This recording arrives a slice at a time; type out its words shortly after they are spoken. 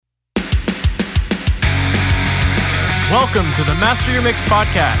Welcome to the Master Your Mix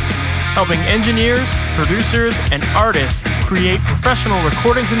podcast, helping engineers, producers, and artists create professional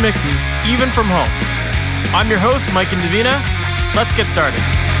recordings and mixes, even from home. I'm your host, Mike Indovina. Let's get started.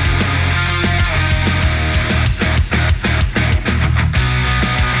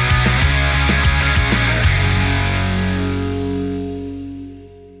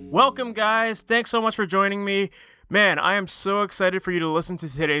 Welcome, guys. Thanks so much for joining me. Man, I am so excited for you to listen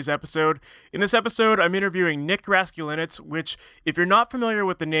to today's episode. In this episode, I'm interviewing Nick Raskulinecz, which, if you're not familiar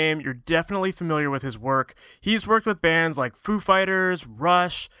with the name, you're definitely familiar with his work. He's worked with bands like Foo Fighters,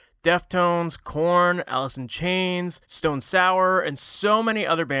 Rush, Deftones, Korn, Alice in Chains, Stone Sour, and so many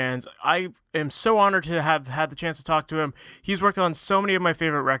other bands. I am so honored to have had the chance to talk to him. He's worked on so many of my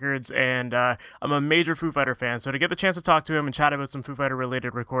favorite records, and I'm a major Foo Fighter fan, so to get the chance to talk to him and chat about some Foo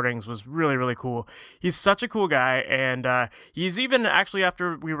Fighter-related recordings was really, really cool. He's such a cool guy, and he's even, actually,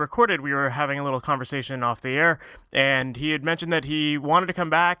 after we recorded, we were having a little conversation off the air, and he had mentioned that he wanted to come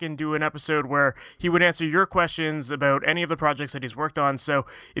back and do an episode where he would answer your questions about any of the projects that he's worked on. So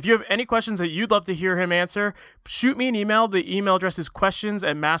if you have any questions that you'd love to hear him answer, shoot me an email. The email address is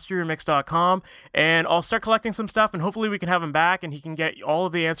questions@masteryourmix.com, and I'll start collecting some stuff, and hopefully we can have him back and he can get all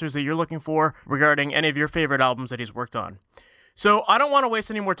of the answers that you're looking for regarding any of your favorite albums that he's worked on. So I don't want to waste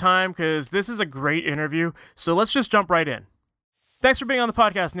any more time because this is a great interview, so let's just jump right in. Thanks for being on the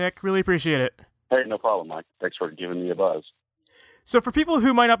podcast, Nick. Really appreciate it. Hey, no problem, Mike. Thanks for giving me a buzz. So for people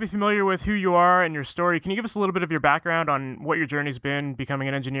who might not be familiar with who you are and your story, can you give us a little bit of your background on what your journey's been becoming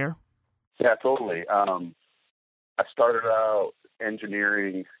an engineer? Yeah, totally. I started out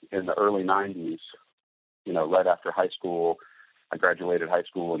engineering in the early 90s, right after high school. I graduated high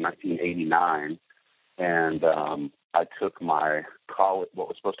school in 1989, and I took my college, what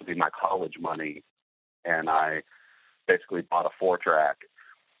was supposed to be my college money, and I basically bought a 4-track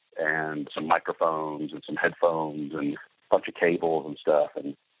and some microphones and some headphones and a bunch of cables and stuff,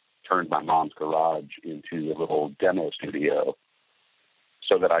 and turned my mom's garage into a little demo studio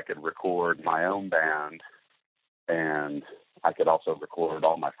so that I could record my own band, and I could also record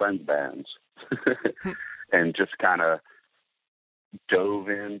all my friends' bands and just kind of dove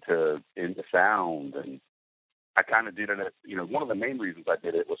into sound. And I kind of did it, one of the main reasons I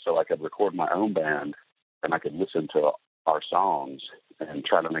did it was so I could record my own band and I could listen to our songs and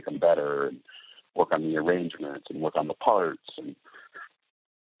try to make them better and work on the arrangements and work on the parts and,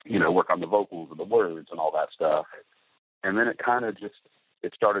 work on the vocals and the words and all that stuff. And then it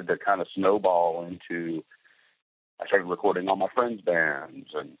started to kind of snowball into, I started recording all my friends'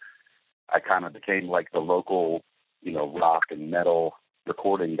 bands, and I kind of became like the local, rock and metal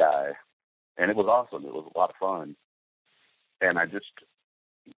recording guy. And it was awesome. It was a lot of fun. And I just,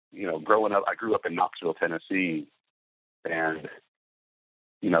 growing up, I grew up in Knoxville, Tennessee, and,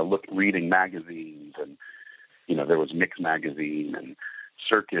 reading magazines, and, there was Mix Magazine and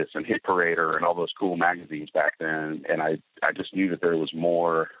Circus and Hit Parader and all those cool magazines back then. And I just knew that there was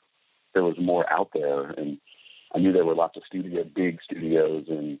more out there. And I knew there were lots of big studios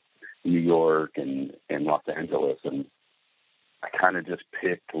in New York and Los Angeles. And I kind of just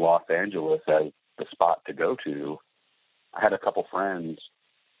picked Los Angeles as the spot to go to. I had a couple friends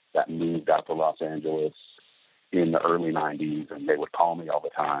that moved out to Los Angeles in the early 90s, and they would call me all the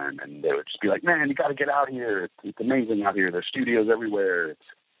time, and they would just be like, man, you got to get out here. It's amazing out here. There's studios everywhere.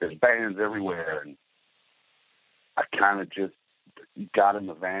 There's bands everywhere. And I kind of just got in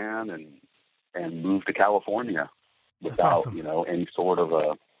the van and moved to California without, awesome. Any sort of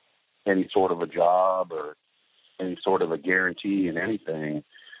a job or any sort of a guarantee in anything.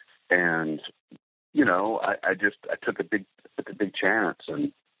 And, I took a big chance,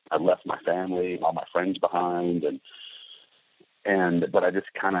 and I left my family and all my friends behind, but I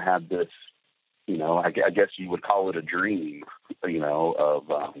just kind of had this, I guess you would call it a dream, of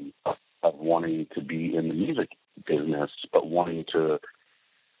wanting to be in the music business, but wanting to,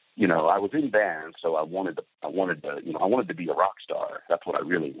 I was in bands, so I wanted to be a rock star. That's what I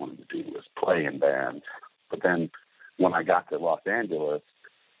really wanted to do, was play in bands. But then when I got to Los Angeles,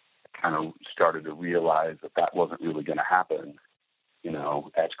 I kind of started to realize that wasn't really going to happen,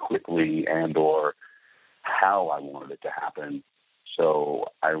 as quickly and or how I wanted it to happen. So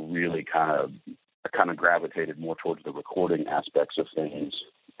I really kind of gravitated more towards the recording aspects of things.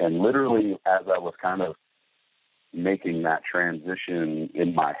 And literally, as I was kind of making that transition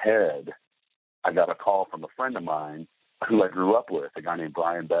in my head, I got a call from a friend of mine who I grew up with, a guy named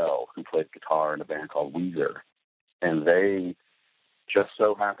Brian Bell, who played guitar in a band called Weezer. And they just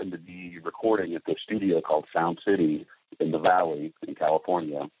so happened to be recording at this studio called Sound City in the Valley in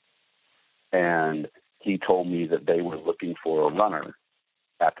California. And he told me that they were looking for a runner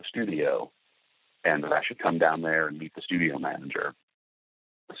at the studio. and that I should come down there and meet the studio manager.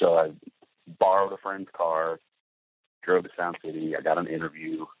 So I borrowed a friend's car, drove to Sound City. I got an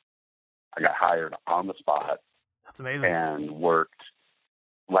interview. I got hired on the spot. That's amazing. And worked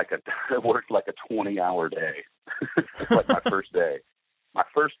like a 20-hour day. Like my first day. My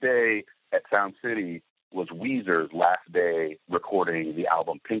first day at Sound City was Weezer's last day recording the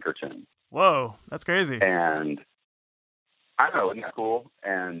album Pinkerton. Whoa, that's crazy. And I know, isn't that cool?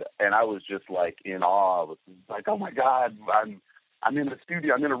 And I was just like in awe. I was like, oh my God, I'm in a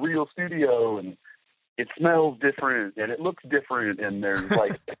studio. I'm in a real studio, and it smells different and it looks different, and there's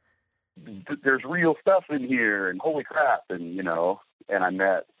like there's real stuff in here, and holy crap. And and I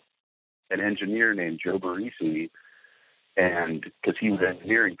met an engineer named Joe Barisi, and because he was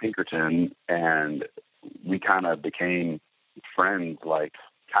engineering Pinkerton, and we kind of became friends like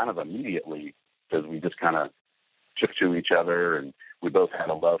kind of immediately, because we just kind of took to each other, and we both had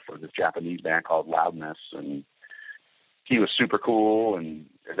a love for this Japanese band called Loudness, and he was super cool. And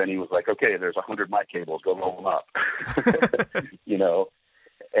then he was like, okay, there's 100 mic cables, go roll them up.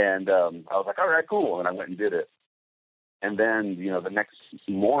 And I was like, all right, cool. And I went and did it. And then, the next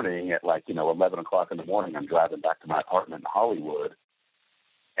morning at 11 o'clock in the morning, I'm driving back to my apartment in Hollywood.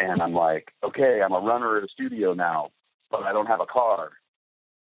 And I'm like, okay, I'm a runner at a studio now, but I don't have a car.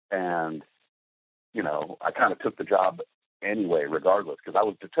 And, I kind of took the job anyway, regardless, because I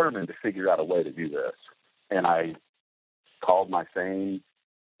was determined to figure out a way to do this. And I called my same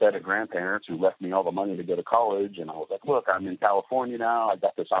set of grandparents who left me all the money to go to college. And I was like, look, I'm in California now. I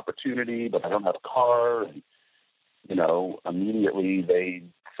got this opportunity, but I don't have a car. And, immediately they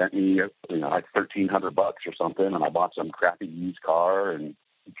sent me, like $1,300 or something. And I bought some crappy used car, and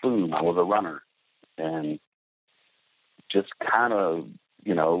boom, I was a runner. And just kind of,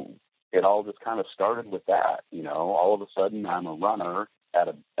 it all just kind of started with that. All of a sudden I'm a runner at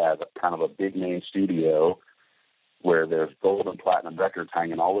a kind of a big name studio where there's gold and platinum records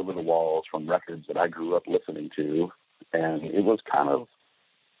hanging all over the walls from records that I grew up listening to. And it was kind of,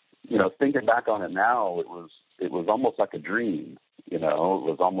 thinking back on it now, it was almost like a dream. It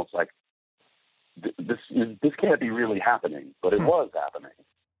was almost like this can't be really happening, but it was happening.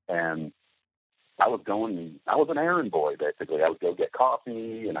 And I was an errand boy, basically. I would go get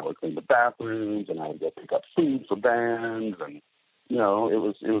coffee, and I would clean the bathrooms, and I would go pick up food for bands. And, it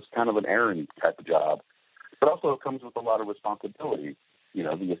was kind of an errand type of job. But also it comes with a lot of responsibility.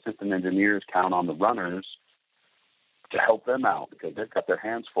 The assistant engineers count on the runners to help them out, because they've got their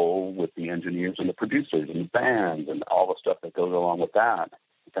hands full with the engineers and the producers and the bands and all the stuff that goes along with that.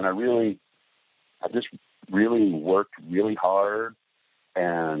 And I just really worked really hard,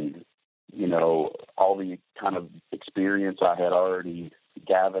 and, all the kind of experience I had already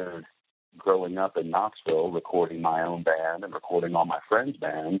gathered growing up in Knoxville, recording my own band and recording all my friends'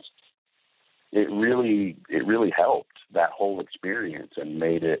 bands, it really helped that whole experience and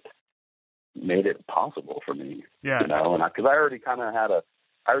made it possible for me. Yeah. And because I already kind of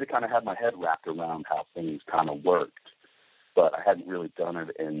had my head wrapped around how things kind of worked, but I hadn't really done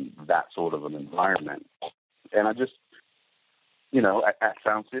it in that sort of an environment. And I just, at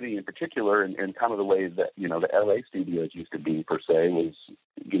Sound City in particular, and kind of the way that, the LA studios used to be per se, was,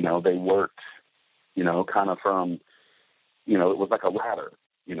 they worked, kind of from, it was like a ladder.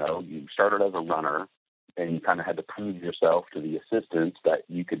 You started as a runner, and you kind of had to prove yourself to the assistants that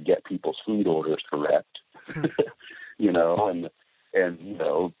you could get people's food orders correct, and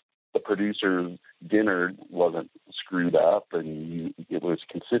the producer's dinner wasn't screwed up, and it was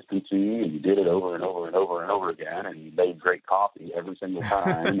consistency, and you did it over and over and over and over again, and you made great coffee every single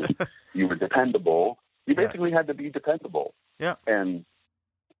time, and you were dependable. You basically had to be dependable. Yeah. And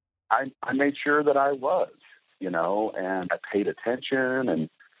I made sure that I was, and I paid attention,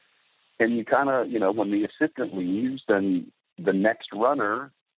 and you kind of, when the assistant leaves, then the next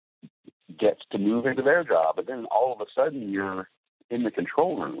runner gets to move into their job. And then all of a sudden you're in the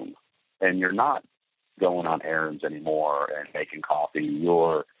control room, and you're not going on errands anymore and making coffee.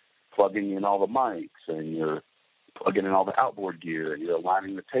 You're plugging in all the mics, and you're plugging in all the outboard gear, and you're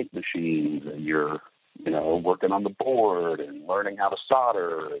aligning the tape machines, and you're, working on the board and learning how to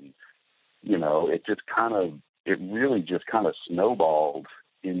solder. And, it really just kind of snowballed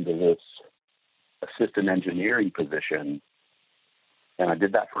into this assistant engineering position. And I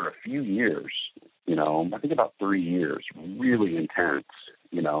did that for a few years, I think about 3 years, really intense,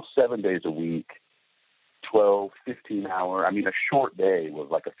 7 days a week, 12, 15-hour. A short day was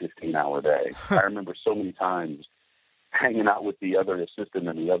like a 15-hour day. I remember so many times hanging out with the other assistant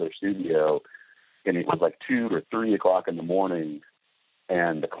in the other studio, and it was like 2 or 3 o'clock in the morning,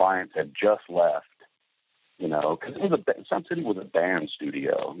 and the clients had just left, you know, because Sound City was a band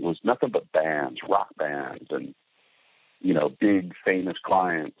studio. It was nothing but bands, rock bands, and, you know, big famous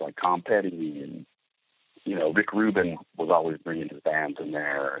clients like Tom Petty, and, you know, Rick Rubin was always bringing his bands in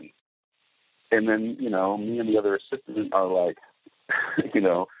there. And then, you know, me and the other assistant are like, you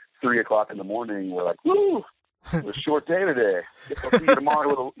know, 3 o'clock in the morning, we're like, woo, it's a short day today. Guess I'll see you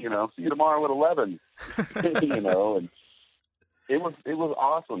tomorrow see you tomorrow at 11, you know, and it was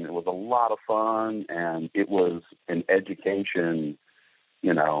awesome. It was a lot of fun, and it was an education,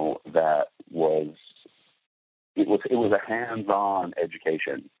 you know, that was a hands-on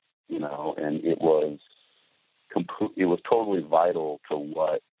education, you know, and it was totally vital to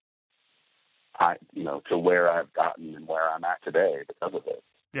what to where I've gotten and where I'm at today because of it.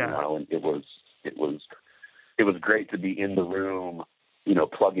 Yeah. You know, and it was great to be in the room, you know,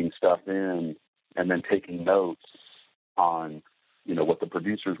 plugging stuff in and then taking notes on, you know, what the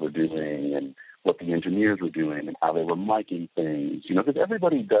producers were doing and what the engineers were doing and how they were miking things, you know, because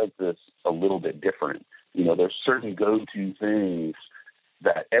everybody does this a little bit different. You know, there's certain go-to things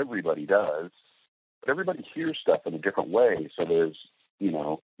that everybody does, but everybody hears stuff in a different way. So there's, you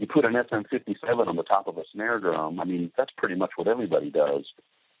know, you put an SM57 on the top of a snare drum. I mean, that's pretty much what everybody does.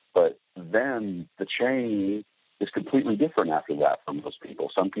 But then the chain is completely different after that for most people.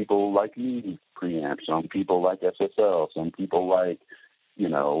 Some people like MIDI preamp. Some people like SSL. Some people like, you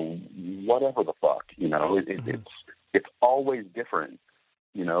know, whatever the fuck. You know, it's always different.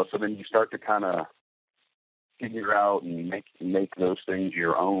 You know, so then you start to kind of figure out and make those things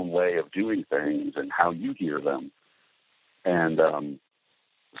your own way of doing things and how you hear them. And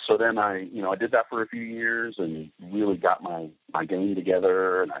so then I did that for a few years and really got my game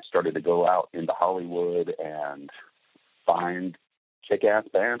together, and I started to go out into Hollywood and find kick-ass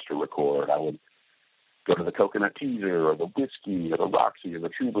bands to record. I would go to the Coconut Teaser or the Whiskey or the Roxy or the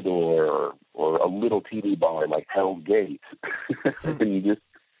Troubadour or a little TV bar like Hell's Gate. And you just,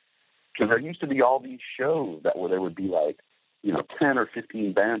 because there used to be all these shows where there would be like, you know, 10 or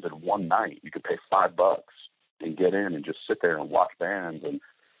 15 bands in one night. You could pay $5 and get in and just sit there and watch bands. And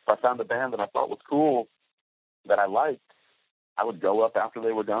if I found a band that I thought was cool, that I liked, I would go up after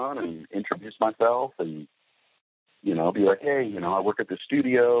they were done and introduce myself and, you know, be like, hey, you know, I work at the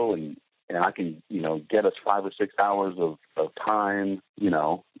studio and I can, you know, get us 5 or 6 hours of time, you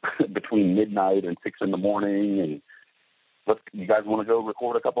know, between midnight and 6 in the morning. And you guys want to go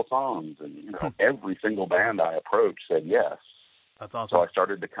record a couple songs? And, you know, every single band I approached said yes. That's awesome. So I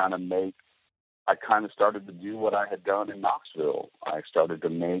started to started to do what I had done in Knoxville. I started to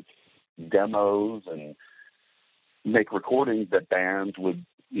make demos and make recordings that bands would,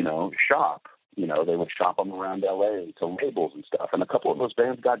 you know, shop. You know, they would shop them around LA to labels and stuff. And a couple of those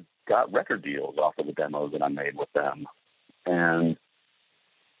bands got record deals off of the demos that I made with them. And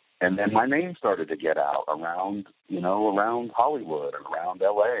then my name started to get out around Hollywood and around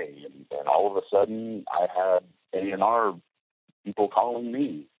LA. And all of a sudden I had A&R people calling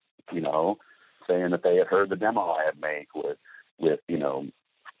me, you know, saying that they had heard the demo I had made with you know,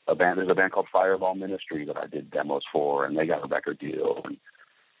 there's a band called Fireball Ministry that I did demos for, and they got a record deal. And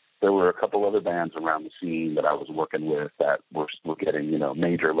there were a couple other bands around the scene that I was working with that were getting, you know,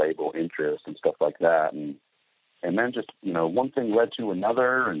 major label interest and stuff like that. And then just, you know, one thing led to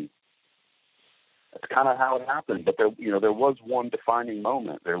another, and that's kind of how it happened. But there was one defining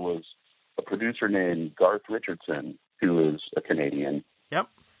moment. There was a producer named Garth Richardson, who is a Canadian. Yep.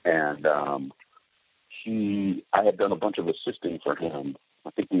 And I had done a bunch of assisting for him. I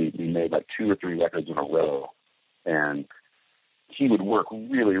think we made like 2 or 3 records in a row. And he would work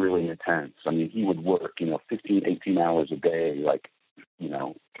really, really intense. I mean, he would work, you know, 15, 18 hours a day, like, you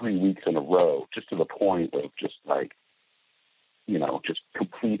know, 3 weeks in a row, just to the point of just like, you know, just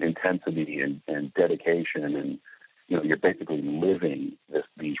complete intensity and dedication. And, you know, you're basically living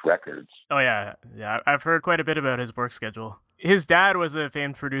these records. Oh, yeah. Yeah, I've heard quite a bit about his work schedule. His dad was a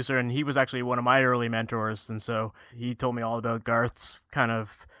famed producer, and he was actually one of my early mentors. And so he told me all about Garth's kind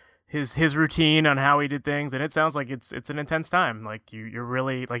of his routine on how he did things. And it sounds like it's an intense time. Like you're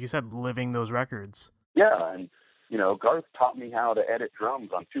really, like you said, living those records. Yeah. And, you know, Garth taught me how to edit drums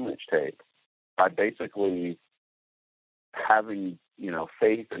on 2-inch tape by basically having, you know,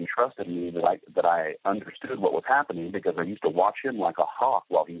 faith and trust in me that I understood what was happening, because I used to watch him like a hawk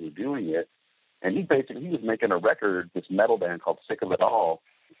while he was doing it. And he was making a record, this metal band called Sick of It All,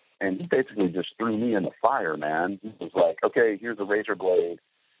 and he basically just threw me in the fire, man. He was like, okay, here's a razor blade,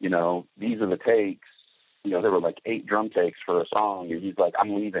 you know, these are the takes. You know, there were like 8 drum takes for a song, and he's like,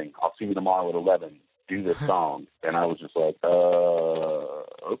 I'm leaving. I'll see you tomorrow at 11. Do this song. And I was just like,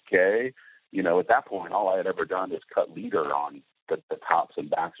 okay. You know, at that point, all I had ever done is cut leader on the tops and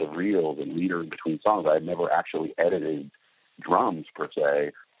backs of reels and leader in between songs. I had never actually edited drums per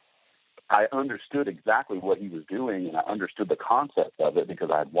se. I understood exactly what he was doing, and I understood the concept of it because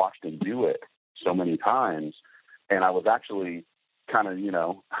I had watched him do it so many times. And I was actually kind of,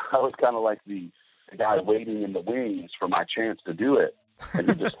 I was kind of like the guy waiting in the wings for my chance to do it. And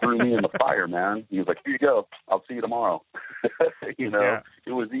he just threw me in the fire, man. He was like, "Here you go. I'll see you tomorrow." Yeah.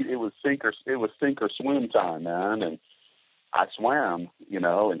 It was sink or swim time, man. And I swam,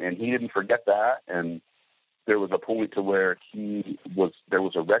 and he didn't forget that. And there was a point to where there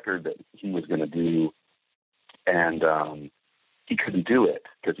was a record that he was going to do, and he couldn't do it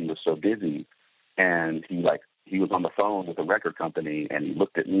because he was so busy. And he was on the phone with the record company, and he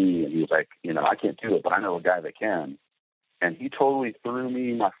looked at me and he was like, "I can't do it, but I know a guy that can." And he totally threw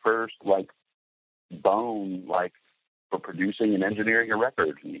me my first bone for producing and engineering a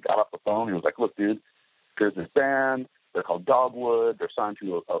record. And he got off the phone. He was like, "Look, dude, there's this band. They're called Dogwood. They're signed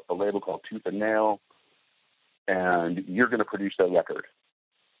to a label called Tooth and Nail, and you're going to produce their record."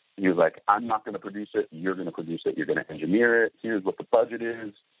 He was like, "I'm not going to produce it. You're going to produce it. You're going to engineer it. Here's what the budget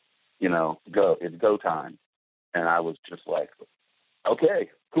is. Go. It's go time." And I was just like,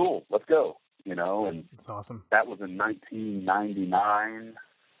 "Okay, cool. Let's go." And That's awesome. that was in 1999,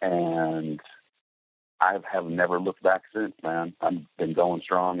 and I have never looked back since, man. I've been going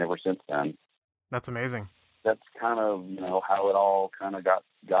strong ever since then. That's amazing. That's kind of, how it all kind of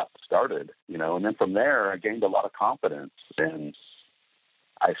got started, and then from there I gained a lot of confidence, and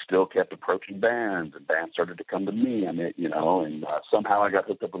I still kept approaching bands, and bands started to come to me, and somehow I got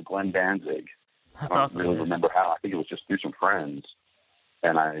hooked up with Glenn Danzig. That's I don't awesome. really remember how. I think it was just through some friends.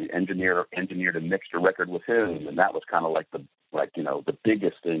 And I engineered and mixed a record with him, and that was kind of the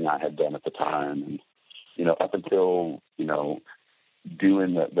biggest thing I had done at the time. And up until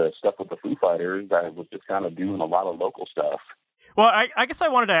doing the stuff with the Foo Fighters, I was just kind of doing a lot of local stuff. Well, I guess I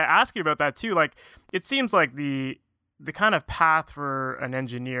wanted to ask you about that too. Like, it seems like the kind of path for an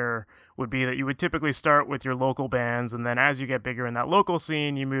engineer would be that you would typically start with your local bands, and then as you get bigger in that local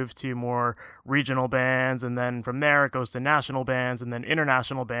scene, you move to more regional bands, and then from there it goes to national bands and then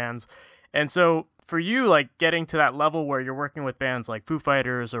international bands. And so for you, like, getting to that level where you're working with bands like Foo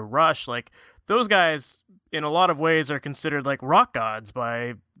Fighters or Rush, like, those guys in a lot of ways are considered like rock gods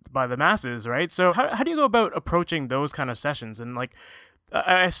by the masses, right? So how do you go about approaching those kind of sessions? And like,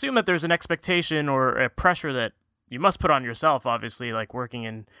 I assume that there's an expectation or a pressure that you must put on yourself, obviously, like working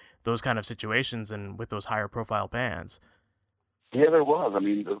in those kind of situations and with those higher profile bands. Yeah, there was. I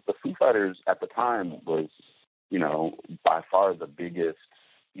mean, the Foo Fighters at the time was, by far the biggest,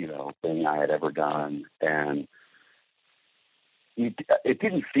 thing I had ever done. And it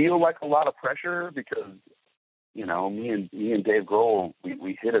didn't feel like a lot of pressure because, me and Dave Grohl,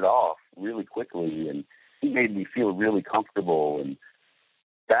 we hit it off really quickly, and he made me feel really comfortable, and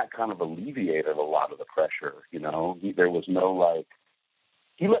that kind of alleviated a lot of the pressure. There was no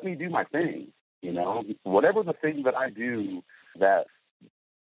he let me do my thing, whatever the thing that I do that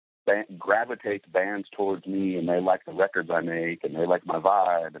gravitates bands towards me, and they like the records I make, and they like my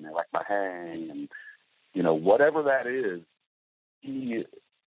vibe, and they like my hang, and, whatever that is, he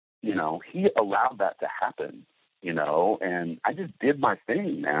allowed that to happen, and I just did my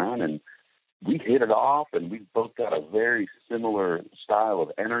thing, man. And we hit it off, and we both got a very similar style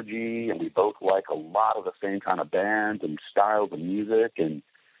of energy, and we both like a lot of the same kind of bands and styles of music. And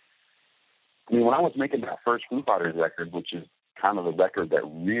I mean, when I was making that first Foo Fighters record, which is kind of the record that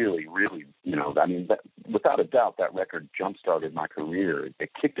really, really, without a doubt, that record jump-started my career.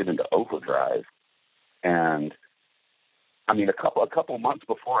 It kicked it into overdrive. And I mean, a couple months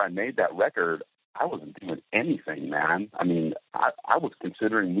before I made that record, I wasn't doing anything, man. I mean, I was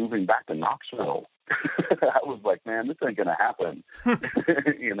considering moving back to Knoxville. I was like, man, this ain't going to happen.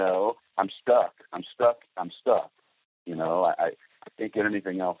 I'm stuck. I can't get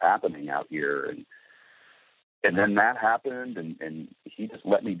anything else happening out here. And then that happened, and he just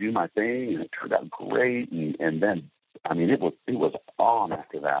let me do my thing, and it turned out great. And then, I mean, it was on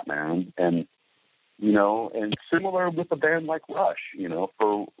after that, man. And, and similar with a band like Rush,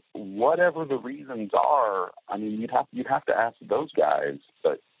 for whatever the reasons are, I mean, you'd have to ask those guys.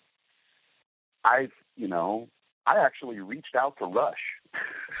 But I actually reached out to Rush,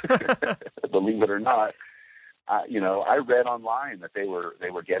 believe it or not. I read online that they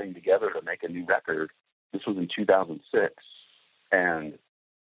were getting together to make a new record. This was in 2006, and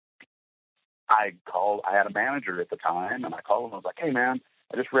I had a manager at the time, and I called him. I was like, "Hey, man,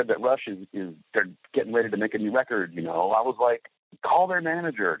 I just read that Rush they're getting ready to make a new record." I was like, "Call their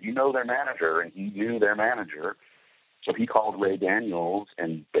manager. Their manager," and he knew their manager. So he called Ray Daniels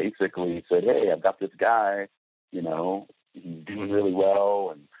and basically said, "Hey, I've got this guy, he's doing really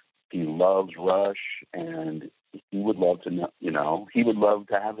well, and he loves Rush, and he would love to know, he would love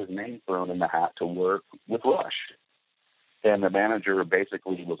to have his name thrown in the hat to work with Rush. And the manager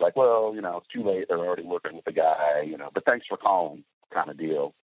basically was like, well, it's too late. They're already working with the guy, but thanks for calling, kind of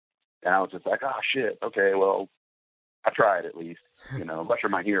deal. And I was just like, oh, shit. Okay, well, I tried at least, Rush are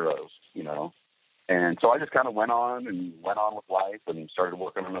my heroes, And so I just kind of went on with life and started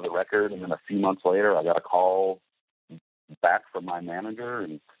working on another record. And then a few months later, I got a call back from my manager,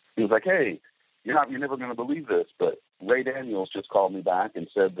 and he was like, hey, you're never going to believe this, but Ray Daniels just called me back and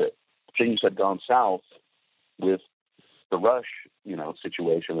said that things had gone south with the Rush,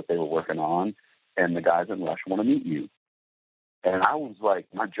 situation that they were working on, and the guys in Rush want to meet you. And I was like,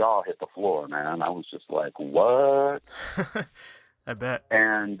 my jaw hit the floor, man. I was just like, what? I bet.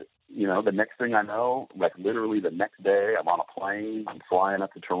 And, the next thing I know, like literally the next day, I'm on a plane, I'm flying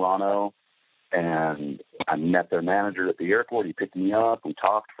up to Toronto, and I met their manager at the airport. He picked me up. We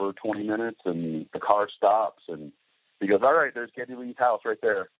talked for 20 minutes, and the car stops, and he goes, all right, there's Geddy Lee's house right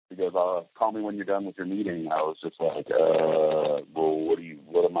there. He goes, call me when you're done with your meeting. I was just like, well,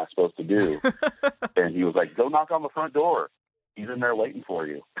 what am I supposed to do? And he was like, go knock on the front door. He's in there waiting for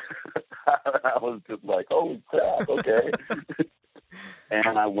you. I was just like, holy crap, okay.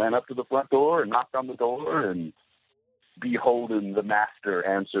 And I went up to the front door and knocked on the door, and beholding the master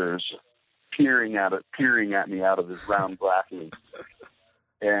answers, peering at me out of his round glasses.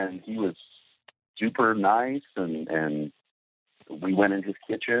 And he was super nice, and we went in his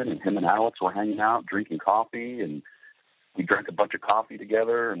kitchen, and him and Alex were hanging out, drinking coffee, and we drank a bunch of coffee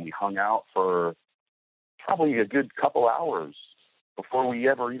together, and we hung out for probably a good couple hours before we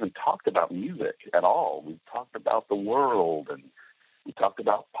ever even talked about music at all. We talked about the world, and we talked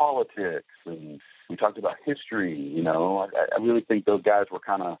about politics, and we talked about history. I really think those guys were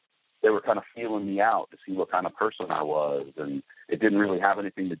kind of feeling me out to see what kind of person I was, and it didn't really have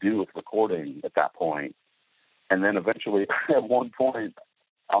anything to do with recording at that point. And then eventually, at one point,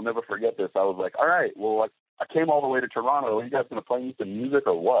 I'll never forget this, I was like, all right, well, I came all the way to Toronto. Are you guys going to play me some music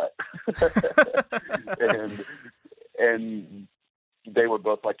or what? and they were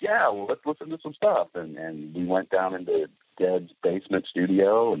both like, yeah, well, let's listen to some stuff. And we went down into Dead's basement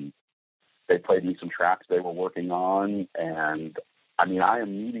studio, and they played me some tracks they were working on. And I mean, I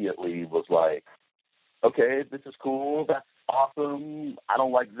immediately was like, okay, this is cool. That's awesome. I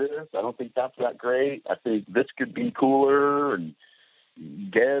don't like this. I don't think that's that great. I think this could be cooler. And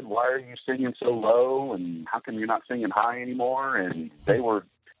Ged, why are you singing so low? And how come you're not singing high anymore? And they were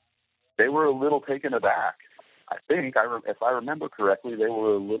a little taken aback. I think, if I remember correctly, they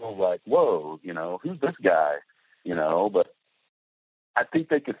were a little like, whoa, who's this guy? But I think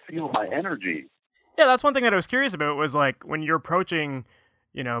they could feel my energy. Yeah, that's one thing that I was curious about was like when you're approaching,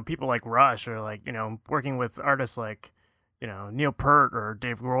 people like Rush or like, working with artists like, Neil Peart or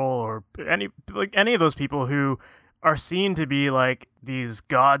Dave Grohl or any of those people who are seen to be like these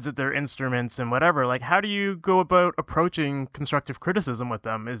gods at their instruments and whatever. Like, how do you go about approaching constructive criticism with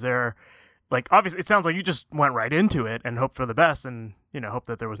them? Is there like, obviously it sounds like you just went right into it and hoped for the best and, hope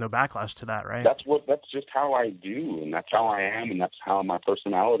that there was no backlash to that, right? That's just how I do. And that's how I am. And that's how my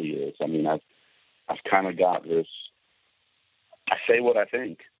personality is. I mean, I've kind of got this, I say what I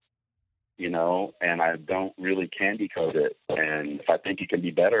think, and I don't really candy coat it. And if I think it can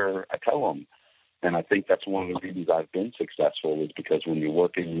be better, I tell them. And I think that's one of the reasons I've been successful is because when you're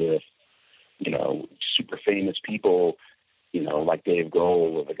working with, super famous people, like Dave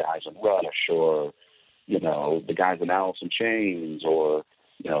Grohl or the guys in Rush or, the guys in Alice in Chains or,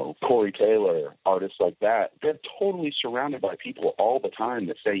 Corey Taylor, artists like that, they're totally surrounded by people all the time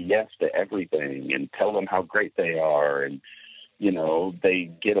that say yes to everything and tell them how great they are. And,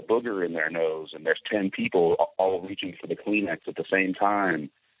 they get a booger in their nose and there's 10 people all reaching for the Kleenex at the same time.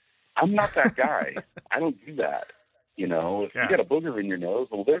 I'm not that guy. I don't do that. If you get a booger in your nose,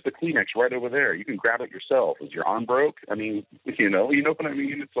 well, there's the Kleenex right over there. You can grab it yourself. Is your arm broke? I mean, you know what I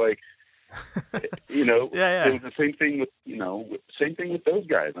mean? It's like, yeah. It was the same thing with those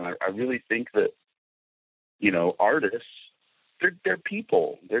guys. And I really think that, artists, they're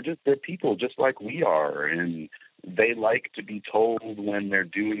people. They're people just like we are. And they like to be told when they're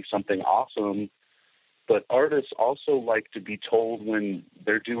doing something awesome. But artists also like to be told when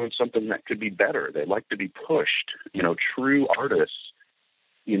they're doing something that could be better. They like to be pushed. True artists,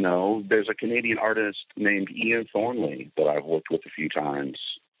 there's a Canadian artist named Ian Thornley that I've worked with a few times.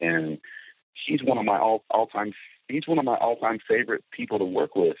 And he's one of my all-time favorite people to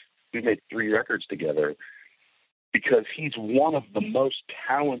work with. We made 3 records together because he's one of the most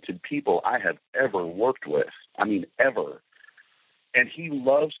talented people I have ever worked with. I mean, ever. And he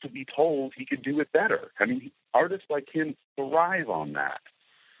loves to be told he could do it better. I mean, artists like him thrive on that.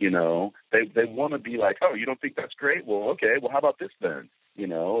 You know, they want to be like, oh, you don't think that's great? Well, okay, well, how about this then? You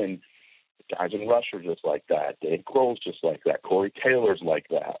know, and guys in Rush are just like that. Dave Grohl's just like that. Corey Taylor's like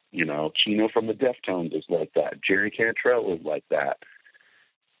that. You know, Chino from the Deftones is like that. Jerry Cantrell is like that.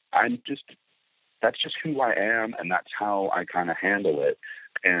 That's just who I am, and that's how I kind of handle it.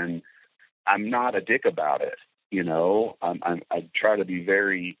 And I'm not a dick about it. You know, I try to be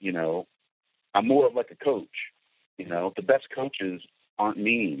very, you know, I'm more of like a coach. You know, the best coaches aren't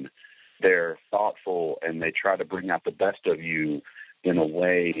mean. They're thoughtful, and they try to bring out the best of you in a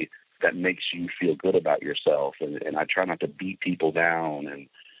way that makes you feel good about yourself. And I try not to beat people down. And,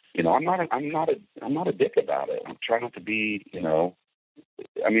 you know, I'm not a dick about it. I'm trying not to be, you know,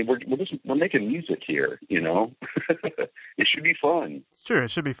 I mean, we're making music here, you know. It should be fun. It's true.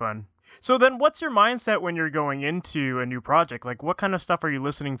 It should be fun. So then what's your mindset when you're going into a new project? Like, what kind of stuff are you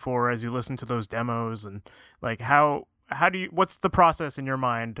listening for as you listen to those demos? And like, what's the process in your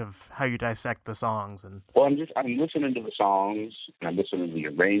mind of how you dissect the songs? And well, I'm listening to the songs, and I'm listening to the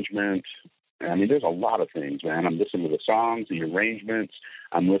arrangement. I mean, there's a lot of things, man. I'm listening to the songs, the arrangements.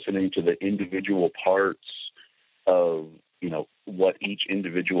 I'm listening to the individual parts of, you know, what each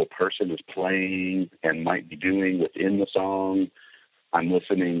individual person is playing and might be doing within the song. I'm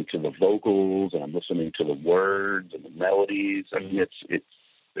listening to the vocals, and I'm listening to the words and the melodies. I mean,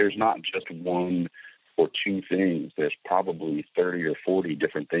 there's not just one or two things. There's probably 30 or 40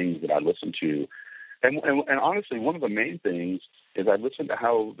 different things that I listen to. And honestly, one of the main things is I listen to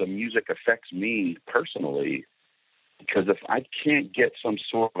how the music affects me personally, because if I can't get some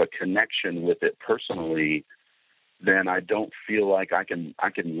sort of a connection with it personally, then I don't feel like I can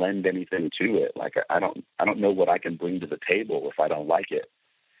lend anything to it. Like I don't know what I can bring to the table if I don't like it.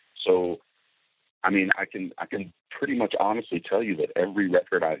 So, I mean, I can pretty much honestly tell you that every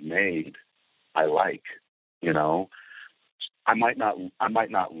record I've made, I like. You know, I might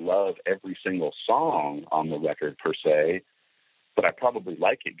not love every single song on the record per se, but I probably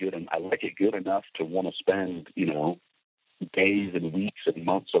like it good, and I like it good enough to want to spend, you know, days and weeks and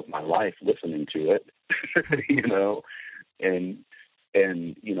months of my life listening to it. You know, and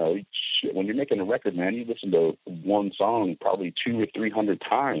you know, shit, when you're making a record, man, you listen to one song probably 200 or 300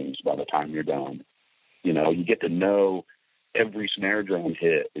 times by the time you're done. You know, you get to know every snare drum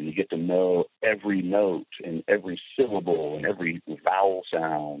hit, and you get to know every note and every syllable and every vowel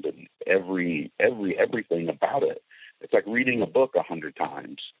sound and everything about it. It's like reading a book 100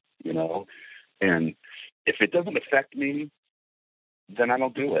 times, you know. And if it doesn't affect me, then I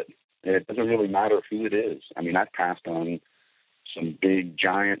don't do it. It doesn't really matter who it is. I mean, I've passed on some big,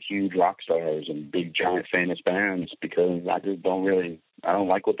 giant, huge rock stars and big, giant, famous bands because I don't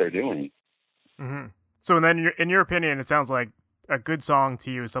like what they're doing. Mm-hmm. So then, in your opinion, it sounds like a good song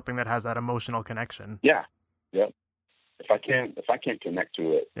to you is something that has that emotional connection. Yeah. Yep. If I can't connect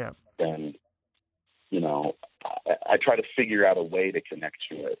to it, yeah, then, you know, I try to figure out a way to connect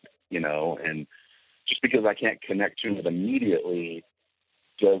to it, you know, and just because I can't connect to it immediately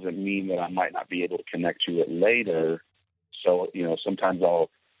doesn't mean that I might not be able to connect to it later. So, you know, sometimes I'll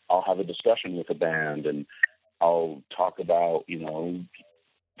have a discussion with a band, and I'll talk about, you know,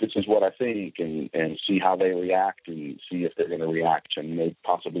 this is what I think, and see how they react, and see if they're going to react and maybe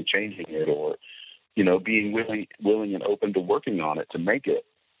possibly changing it, or, you know, being willing and open to working on it to make it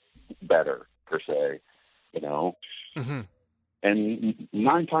better per se, you know. Mm-hmm. And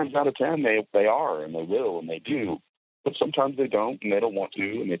 9 times out of 10, they are, and they will, and they do. But sometimes they don't, and they don't want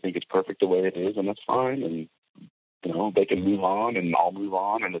to, and they think it's perfect the way it is, and that's fine. And, you know, they can move on, and I'll move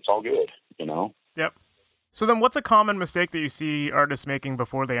on, and it's all good, you know? Yep. So then what's a common mistake that you see artists making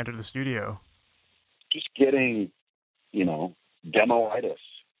before they enter the studio? Just getting, you know, demo-itis.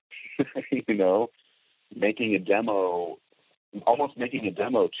 You know, almost making a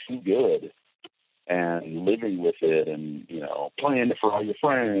demo too good, and living with it, and, you know, playing it for all your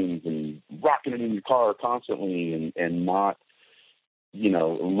friends and rocking it in your car constantly, and not, you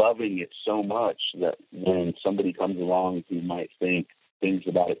know, loving it so much that when somebody comes along who might think things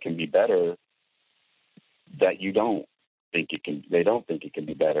about it can be better, that they don't think it can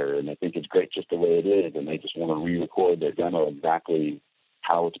be better, and they think it's great just the way it is, and they just want to re-record their demo exactly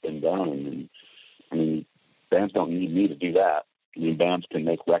how it's been done. And I mean, bands don't need me to do that. I mean, bands can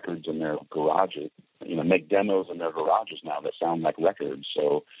make records in their garages, you know, make demos in their garages now that sound like records.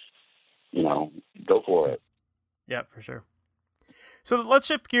 So, you know, go for it. Yeah, for sure. So let's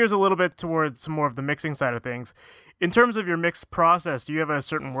shift gears a little bit towards some more of the mixing side of things. In terms of your mix process, do you have a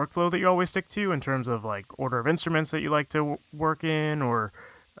certain workflow that you always stick to in terms of like order of instruments that you like to work in, or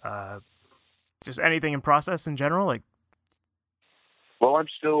just anything in process in general? Like, Well, I'm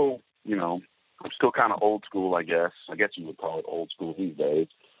still kind of old school, I guess. I guess you would call it old school these days.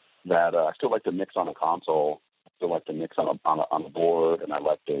 That I still like to mix on a console. I still like to mix on a board, and I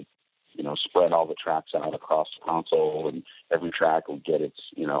like to, spread all the tracks out across the console, and every track will get its,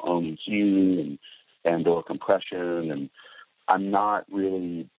 own EQ and or compression. And I'm not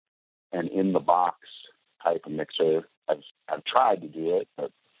really an in the box type of mixer. I've tried to do it,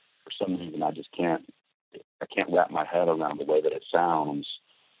 but for some reason I just can't. I can't wrap my head around the way that it sounds,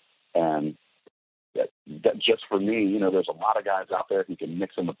 and that just for me, there's a lot of guys out there who can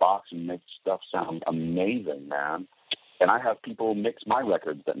mix in the box and make stuff sound amazing, man. And I have people mix my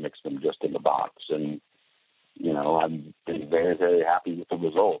records that mix them just in the box, and I've been very, very happy with the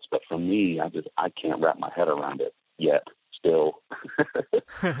results. But for me, I can't wrap my head around it yet. Still,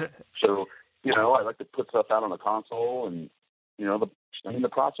 so I like to put stuff out on a console, and the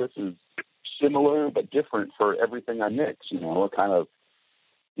process is similar but different for everything I mix. I'll kind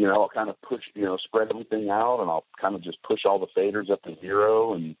of push, spread everything out, and I'll kind of just push all the faders up to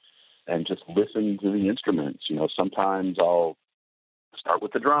zero and just listen to the instruments. Sometimes I'll start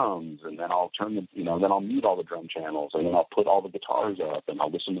with the drums, and then I'll then I'll mute all the drum channels, and then I'll put all the guitars up, and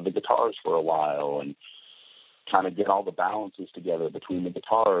I'll listen to the guitars for a while and kind of get all the balances together between the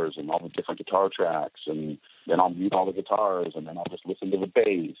guitars and all the different guitar tracks, and then I'll mute all the guitars, and then I'll just listen to the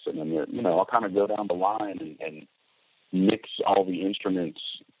bass, and then, I'll kind of go down the line and mix all the instruments,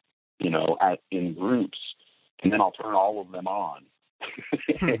 in groups, and then I'll turn all of them on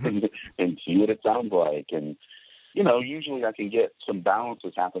and see what it sounds like. And, usually I can get some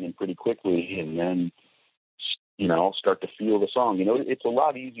balances happening pretty quickly, and then, I'll start to feel the song. It's a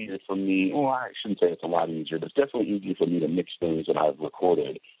lot easier for me. Well, I shouldn't say it's a lot easier, but it's definitely easier for me to mix things that I've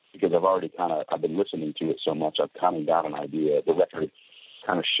recorded, because I've been listening to it so much, I've kind of got an idea. The record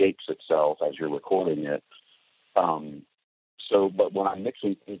kind of shapes itself as you're recording it. But when I'm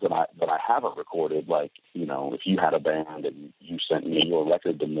mixing things that I haven't recorded, like, if you had a band and you sent me your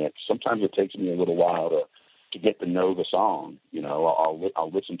record to mix, sometimes it takes me a little while to get to know the song.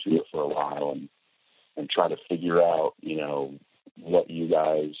 I'll listen to it for a while and try to figure out, what you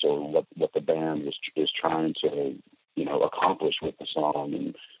guys or what the band is trying to, accomplish with the song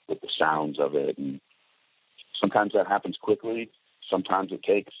and with the sounds of it. And sometimes that happens quickly. Sometimes it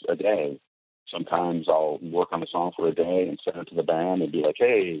takes a day. Sometimes I'll work on a song for a day and send it to the band and be like,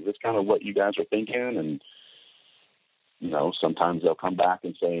 hey, is this kind of what you guys are thinking? And, sometimes they'll come back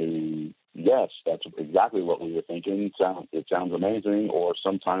and say, yes, that's exactly what we were thinking. It sounds amazing. Or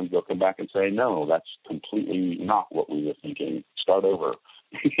sometimes they'll come back and say, no, that's completely not what we were thinking. Start over.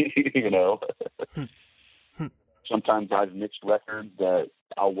 Sometimes I've mixed records that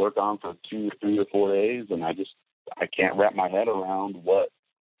I'll work on for 2 or 3 or 4 days, and I can't wrap my head around what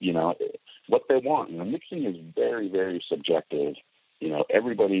they want. Mixing is very, very subjective.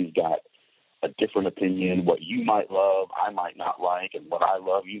 Everybody's got a different opinion. What you might love, I might not like, and what I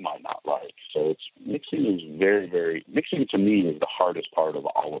love, you might not like. So mixing is very, very, mixing to me is the hardest part of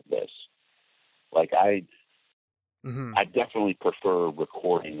all of this. Like I definitely prefer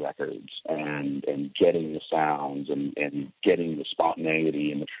recording records and getting the sounds and getting the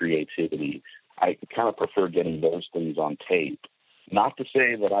spontaneity and the creativity. I kind of prefer getting those things on tape. Not to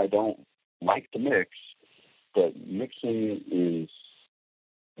say that I don't like to mix, but mixing is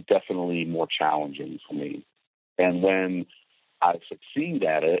definitely more challenging for me. And when I succeed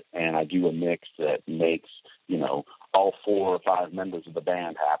at it and I do a mix that makes, all 4 or 5 members of the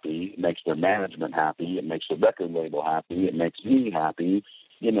band happy, it makes their management happy, it makes the record label happy, it makes me happy,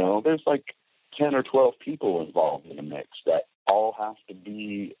 there's like 10 or 12 people involved in a mix that all have to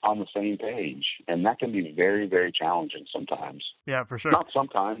be on the same page. And that can be very, very challenging sometimes. Yeah, for sure. Not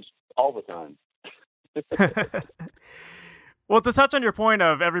sometimes, all the time. Well, to touch on your point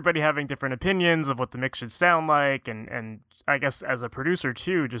of everybody having different opinions of what the mix should sound like, and I guess as a producer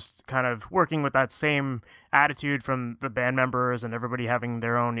too, just kind of working with that same attitude from the band members and everybody having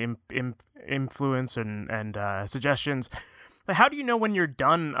their own influence and suggestions. How do you know when you're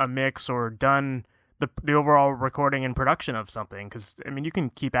done a mix or done the overall recording and production of something? Because, you can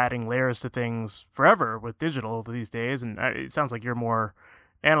keep adding layers to things forever with digital these days, and it sounds like you're more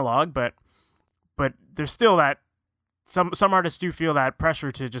analog, but there's still that some artists do feel that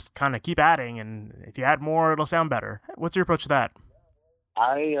pressure to just kind of keep adding, and if you add more, it'll sound better. What's your approach to that?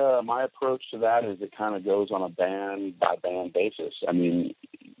 My approach to that is it kind of goes on a band by band basis.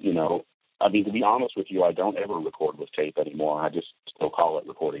 To be honest with you, I don't ever record with tape anymore. I just still call it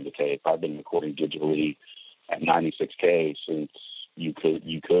recording to tape. I've been recording digitally at 96K since you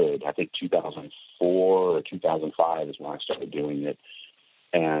could. I think 2004 or 2005 is when I started doing it.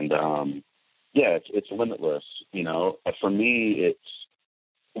 And, it's limitless. For me,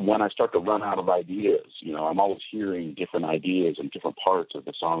 when I start to run out of ideas, I'm always hearing different ideas and different parts of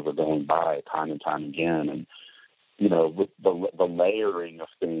the songs are going by time and time again. And, with the layering of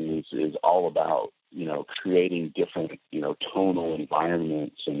things is all about, creating different, tonal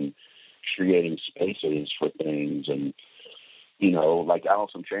environments and creating spaces for things. And, like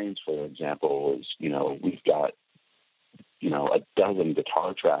Alice in Chains, for example, is, we've got, a dozen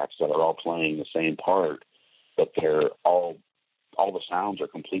guitar tracks that are all playing the same part, but they're all the sounds are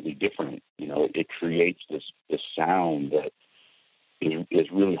completely different. It creates this sound that is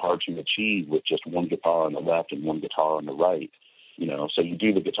really hard to achieve with just one guitar on the left and one guitar on the right. So you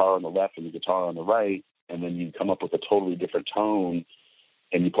do the guitar on the left and the guitar on the right, and then you come up with a totally different tone,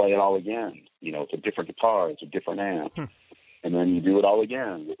 and you play it all again. It's a different guitar, it's a different amp, and then you do it all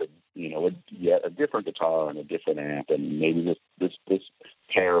again with yet a different guitar and a different amp, and maybe this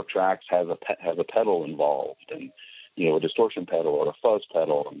pair of tracks has a pedal involved, and a distortion pedal or a fuzz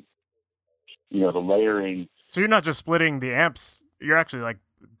pedal, and the layering. So you're not just splitting the amps; you're actually like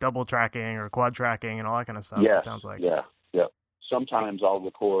double tracking or quad tracking and all that kind of stuff. Yeah, it sounds like. Yeah. Sometimes I'll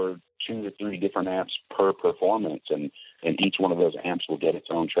record 2 or 3 different amps per performance, and each one of those amps will get its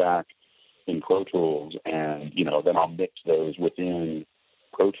own track in Pro Tools, and then I'll mix those within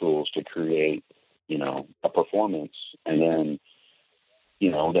Pro Tools to create a performance, and then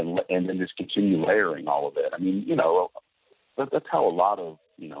then just continue layering all of it. I mean, that's how a lot of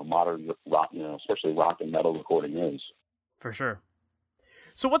modern rock, especially rock and metal recording is. For sure.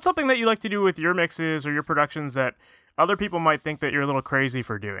 So what's something that you like to do with your mixes or your productions that other people might think that you're a little crazy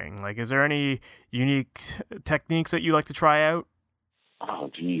for doing? Like, is there any unique techniques that you like to try out?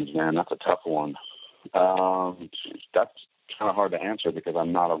 Oh, geez, man, that's a tough one. That's kind of hard to answer because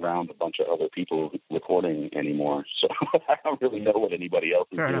I'm not around a bunch of other people recording anymore. So I don't really know what anybody else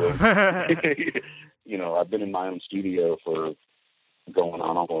is doing. I've been in my own studio for going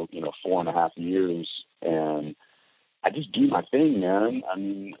on almost, 4.5 years, and I just do my thing, man. I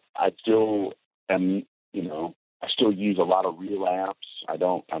mean, I still am, I still use a lot of real amps. I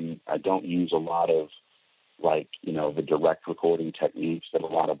don't use a lot of the direct recording techniques that a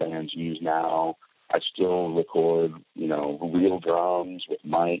lot of bands use now. I still record, real drums with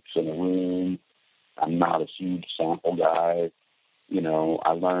mics in a room. I'm not a huge sample guy.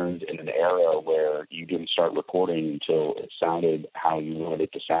 I learned in an era where you didn't start recording until it sounded how you wanted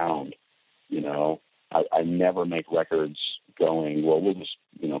it to sound. I never make records going, well, we'll just,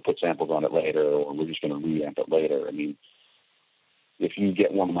 put samples on it later, or we're just going to reamp it later. I mean, if you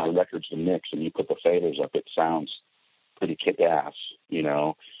get one of my records to mix and you put the faders up, it sounds pretty kick-ass,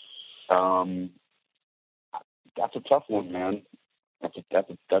 That's a tough one, man. That's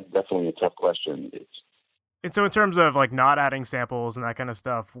definitely a tough question. And so in terms of like not adding samples and that kind of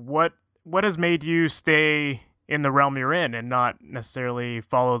stuff, what has made you stay in the realm you're in and not necessarily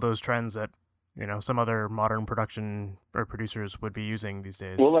follow those trends that, some other modern production or producers would be using these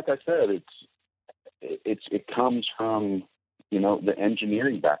days? Well, like I said, it comes from, the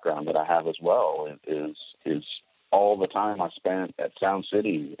engineering background that I have as well. Is all the time I spent at Sound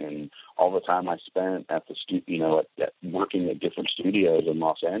City and all the time I spent at the at working at different studios in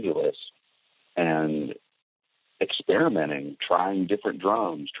Los Angeles and experimenting, trying different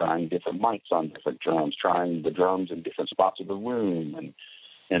drums, trying different mics on different drums, trying the drums in different spots of the room,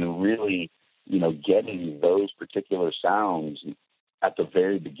 and really, getting those particular sounds at the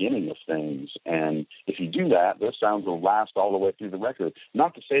very beginning of things. And if you do that, those sounds will last all the way through the record.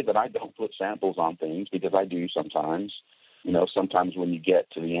 Not to say that I don't put samples on things, because I do sometimes. Sometimes when you get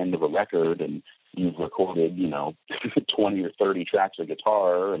to the end of a record and you've recorded, 20 or 30 tracks of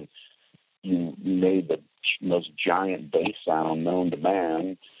guitar and you made the most giant bass sound known to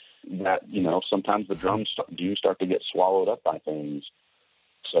man, that, sometimes the drums do start to get swallowed up by things.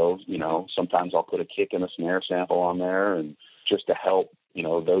 So, sometimes I'll put a kick and a snare sample on there, and just to help,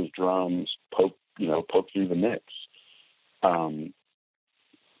 those drums poke through the mix.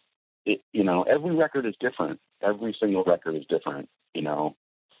 Every record is different. Every single record is different,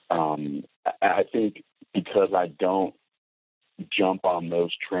 I think because I don't jump on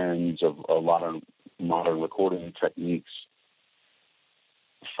those trends of a lot of modern recording techniques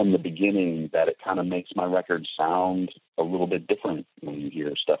from the beginning, that it kind of makes my record sound a little bit different when you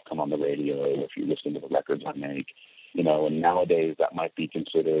hear stuff come on the radio, if you listen to the records I make, and nowadays that might be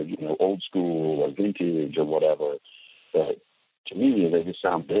considered, old school or vintage or whatever. But to me, they just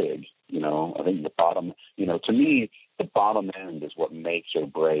sound big. I think the bottom, to me, the bottom end is what makes or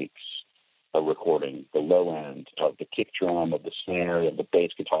breaks a recording. The low end of the kick drum, of the snare, of the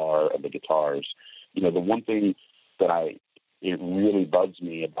bass guitar, of the guitars. The one thing that it really bugs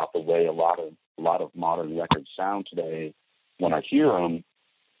me about the way a lot of modern records sound today when I hear them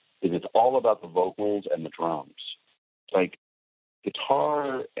is it's all about the vocals and the drums. Like,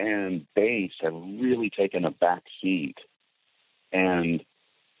 guitar and bass have really taken a back seat. And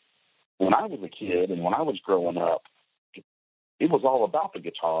when I was a kid and when I was growing up, it was all about the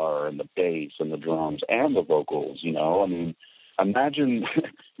guitar and the bass and the drums and the vocals, you know? I mean, imagine,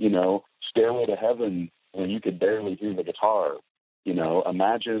 you know, Stairway to Heaven when you could barely hear the guitar. You know,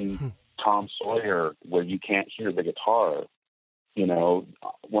 imagine Tom Sawyer where you can't hear the guitar. You know,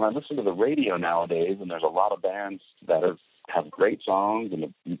 when I listen to the radio nowadays, and there's a lot of bands that have great songs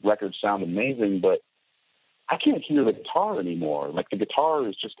and the records sound amazing, but I can't hear the guitar anymore. Like, the guitar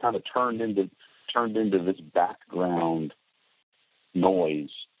is just kind of turned into this background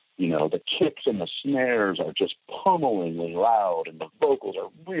noise. You know, the kicks and the snares are just pummelingly loud, and the vocals are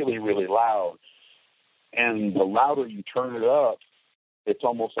really, really loud. And the louder you turn it up, it's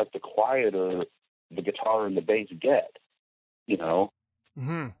almost like the quieter the guitar and the bass get, you know?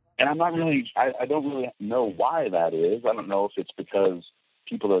 Mm-hmm. And I'm not really, I don't really know why that is. I don't know if it's because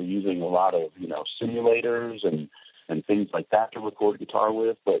people are using a lot of, you know, simulators and things like that to record guitar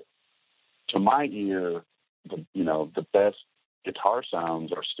with. But to my ear, the best guitar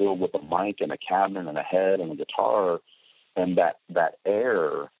sounds are still with a mic and a cabinet and a head and a guitar, and that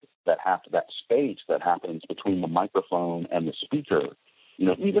air, that space that happens between the microphone and the speaker. You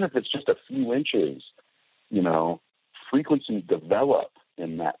know, even if it's just a few inches, you know, frequencies develop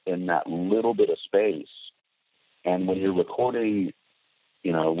in that little bit of space. And when you're recording,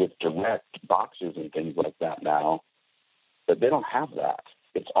 you know, with direct boxes and things like that now, but they don't have that.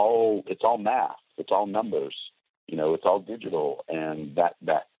 It's all math. It's all numbers. You know, it's all digital, and that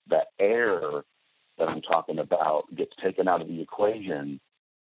air that I'm talking about gets taken out of the equation.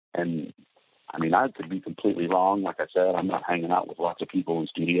 And I mean, I could be completely wrong. Like I said, I'm not hanging out with lots of people in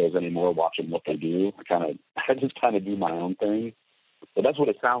studios anymore, watching what they do. I just kind of do my own thing. But that's what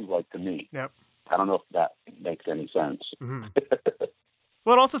it sounds like to me. Yep. I don't know if that makes any sense. Mm-hmm.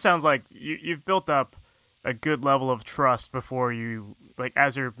 Well, it also sounds like you've built up a good level of trust before you, like,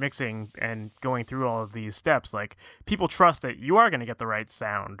 as you're mixing and going through all of these steps, like, people trust that you are going to get the right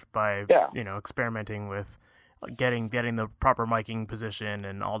sound by, you know, experimenting with getting the proper miking position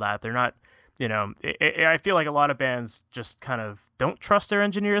and all that. They're not, you know, I feel like a lot of bands just kind of don't trust their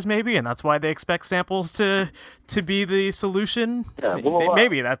engineers, maybe, and that's why they expect samples to be the solution. Yeah, well,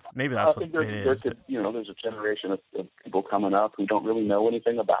 maybe that's what it is. You know, there's a generation of people coming up who don't really know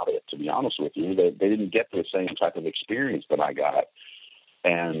anything about it. To be honest with you, they didn't get the same type of experience that I got,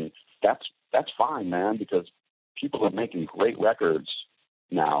 and that's fine, man, because people are making great records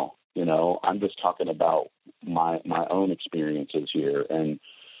now. You know, I'm just talking about my own experiences here. And,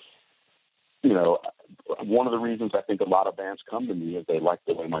 you know, one of the reasons I think a lot of bands come to me is they like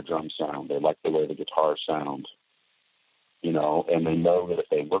the way my drums sound. They like the way the guitars sound, you know, and they know that if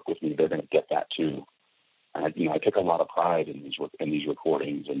they work with me, they're going to get that too. And, you know, I take a lot of pride in these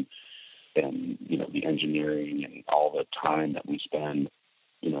recordings and, you know, the engineering and all the time that we spend,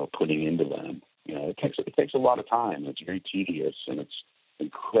 you know, putting into them. You know, it takes a lot of time. It's very tedious, and it's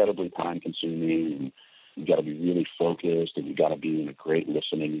incredibly time consuming, and you got to be really focused, and you got to be in a great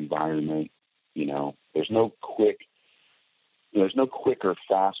listening environment. You know, there's no quick or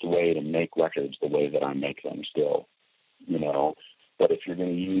fast way to make records the way that I make them still, you know. But if you're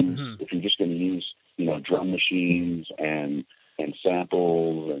just going to use, you know, drum machines and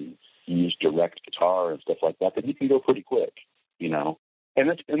samples and use direct guitar and stuff like that, then you can go pretty quick, you know. And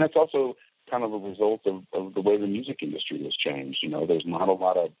that's also kind of a result of the way the music industry has changed. You know, there's not a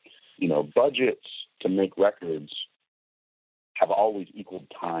lot of, you know, budgets to make records have always equaled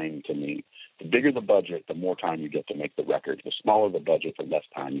time to me. The bigger the budget, the more time you get to make the record. The smaller the budget, the less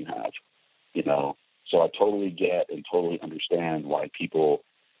time you have, you know. So I totally get and totally understand why people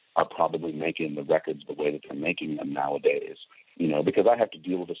are probably making the records the way that they're making them nowadays, you know, because I have to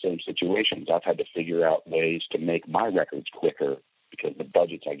deal with the same situations. I've had to figure out ways to make my records quicker because the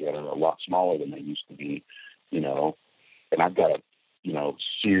budgets I get are a lot smaller than they used to be, you know, and I've got a, you know,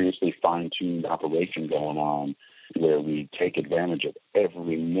 seriously fine-tuned operation going on where we take advantage of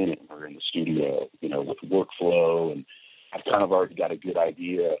every minute we're in the studio, you know, with workflow. And I've kind of already got a good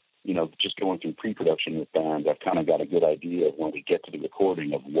idea, you know, just going through pre-production with bands, I've kind of got a good idea of when we get to the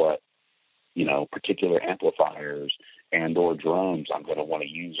recording of what, you know, particular amplifiers and or drums I'm going to want to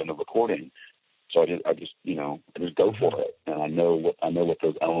use in the recording. So I just go for it, and I know what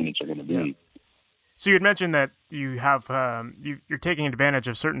those elements are going to be. Yeah. So you had mentioned that you have you're taking advantage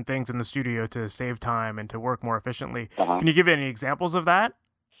of certain things in the studio to save time and to work more efficiently. Uh-huh. Can you give any examples of that?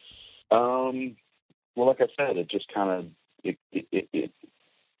 Well, like I said, it just kind of it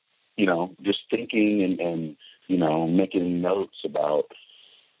you know, just thinking and you know, making notes about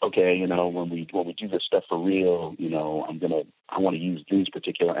okay, when we do this stuff for real, I want to use these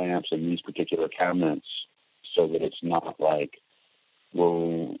particular amps and these particular cabinets so that it's not like,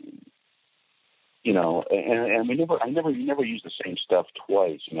 well, and I never use the same stuff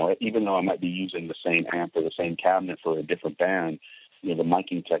twice, even though I might be using the same amp or the same cabinet for a different band, the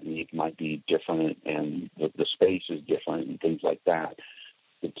miking technique might be different and the space is different and things like that.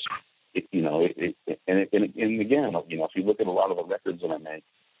 And again, if you look at a lot of the records that I make,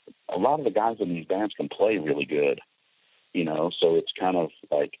 a lot of the guys in these bands can play really good, so it's kind of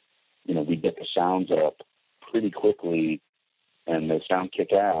like, we get the sounds up pretty quickly and they sound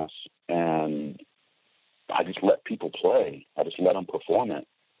kick ass, and I just let people play. I just let them perform it,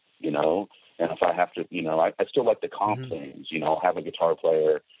 and if I have to, I still like to comp things, I'll have a guitar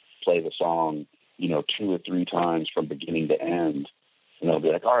player play the song, 2 or 3 times from beginning to end. Be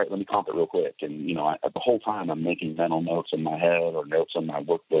like, all right, let me comp it real quick. And, the whole time I'm making mental notes in my head or notes on my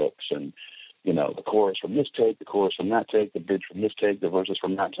workbooks and, the chorus from this take, the chorus from that take, the bridge from this take, the verses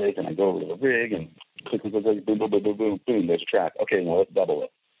from that take, and I go over to the rig and click, click, click, click, boom, boom, boom, boom, boom, boom, there's a track. Okay, well, let's double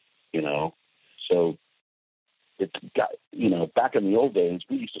it, So it's got, back in the old days,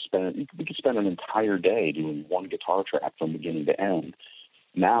 we could spend an entire day doing one guitar track from beginning to end.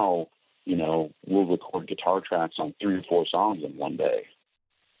 Now, we'll record guitar tracks on 3 or 4 songs in one day.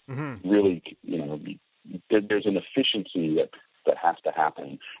 Mm-hmm. Really, there's an efficiency that has to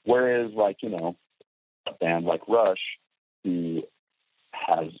happen. Whereas, like, a band like Rush, who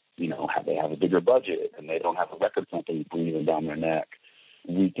has, they have a bigger budget and they don't have a record company breathing down their neck,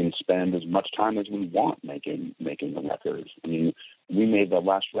 we can spend as much time as we want making the records. I mean, we made the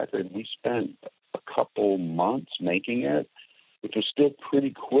last record. We spent a couple months making it, which was still pretty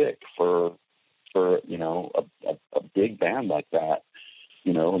quick for a big band like that,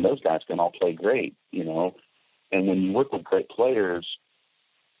 and those guys can all play great, and when you work with great players,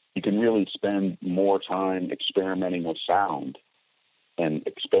 you can really spend more time experimenting with sound and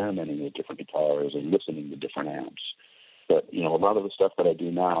experimenting with different guitars and listening to different amps. But, a lot of the stuff that I do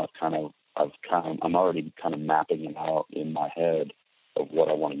now, I'm already kind of mapping it out in my head of what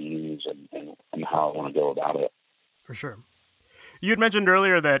I want to use and how I want to go about it. For sure. You had mentioned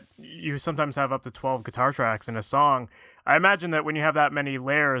earlier that you sometimes have up to 12 guitar tracks in a song. I imagine that when you have that many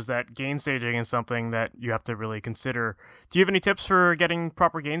layers, that gain staging is something that you have to really consider. Do you have any tips for getting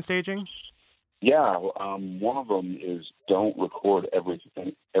proper gain staging? Yeah, one of them is don't record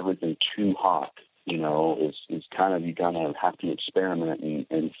everything too hot. Is kind of, you kind of have to experiment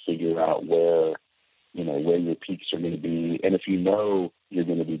and figure out where your peaks are going to be. And if you're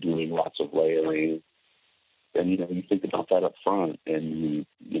going to be doing lots of layering, then, you think about that up front and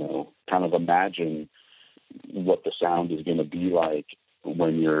you kind of imagine what the sound is going to be like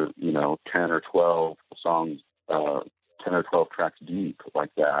when you're, 10 or 12 songs, 10 or 12 tracks deep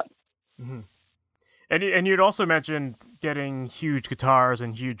like that. Mm-hmm. And you'd also mentioned getting huge guitars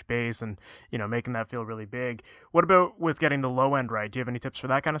and huge bass and, making that feel really big. What about with getting the low end right? Do you have any tips for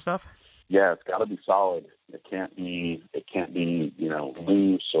that kind of stuff? Yeah, it's got to be solid. It can't be,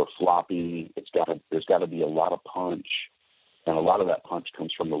 loose or floppy. There's got to be a lot of punch, and a lot of that punch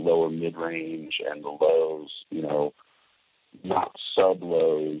comes from the lower mid range and the lows. Not sub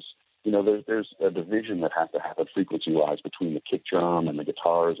lows. There's a division that has to happen frequency-wise between the kick drum and the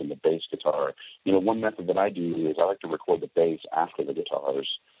guitars and the bass guitar. One method that I do is I like to record the bass after the guitars,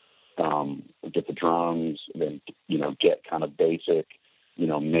 get the drums, then, get kind of basic,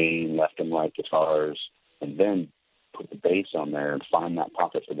 main left and right guitars, and then put the bass on there and find that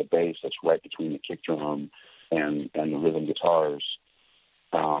pocket for the bass that's right between the kick drum and the rhythm guitars.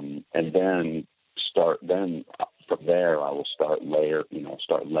 And then from there, I will start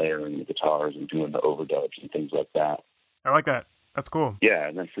layering the guitars and doing the overdubs and things like that. I like that. That's cool. Yeah,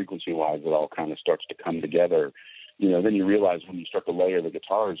 and then frequency-wise, it all kind of starts to come together. Then you realize when you start to layer the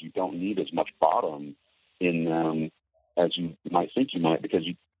guitars, you don't need as much bottom in them as you might think you might, because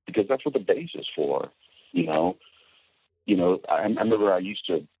that's what the bass is for. I remember I used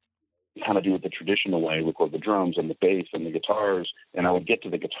to kind of do it the traditional way, record the drums and the bass and the guitars, and I would get to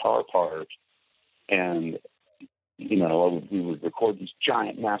the guitar part, and we would record these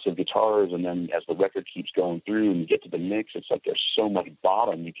giant, massive guitars, and then as the record keeps going through and you get to the mix, it's like there's so much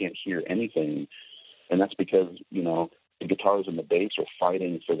bottom you can't hear anything, and that's because the guitars and the bass are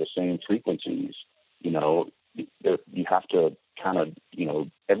fighting for the same frequencies. You have to kind of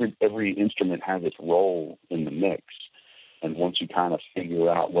every instrument has its role in the mix, and once you kind of figure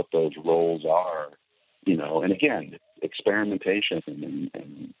out what those roles are, and again, experimentation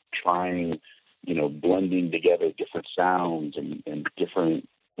and trying. Blending together different sounds and different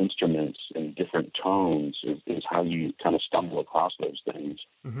instruments and different tones is how you kind of stumble across those things.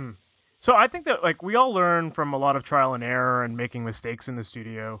 Mm-hmm. So I think that like we all learn from a lot of trial and error and making mistakes in the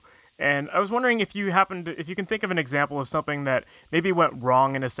studio. And I was wondering if if you can think of an example of something that maybe went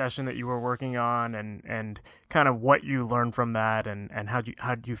wrong in a session that you were working on, and kind of what you learned from that, and how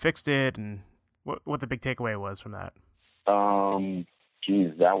you fixed it, and what the big takeaway was from that.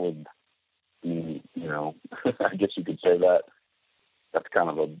 Geez, that would, I guess you could say that's kind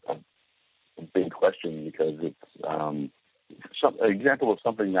of a big question, because it's an example of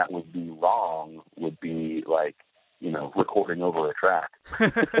something that would be wrong would be like, recording over a track.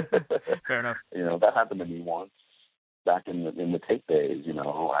 Fair enough. That happened to me once back in the tape days.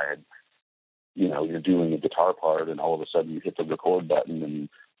 I had, you're doing a guitar part, and all of a sudden you hit the record button, and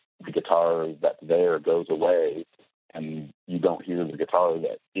the guitar that's there goes away, and you don't hear the guitar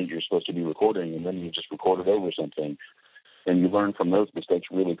that you're supposed to be recording, and then you just record it over something. And you learn from those mistakes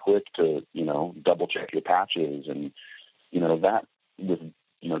really quick to, double check your patches. And, that with,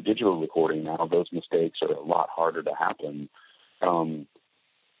 digital recording now, those mistakes are a lot harder to happen.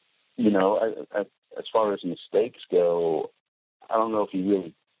 As far as mistakes go, I don't know if you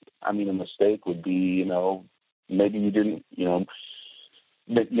really, a mistake would be, maybe you didn't,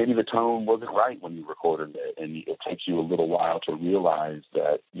 maybe the tone wasn't right when you recorded it, and it takes you a little while to realize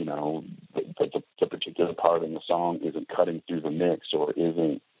that, the particular part in the song isn't cutting through the mix, or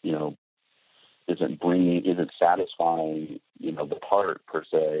isn't satisfying, the part per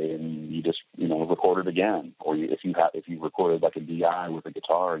se, and you just, record it again. Or if you recorded like a DI with a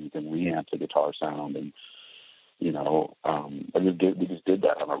guitar, you can reamp the guitar sound. And, we just did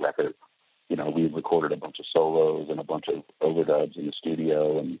that on a record. We recorded a bunch of solos and a bunch of overdubs in the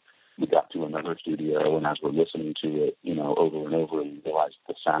studio, and we got to another studio, and as we're listening to it, over and over, we realized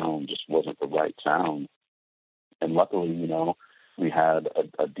the sound just wasn't the right sound. And luckily, we had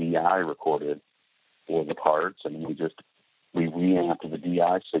a DI recorded for the parts, and we reamped the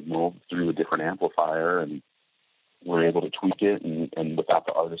DI signal through a different amplifier, and we're able to tweak it, and without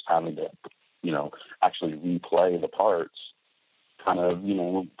the artist having to, actually replay the parts, kind of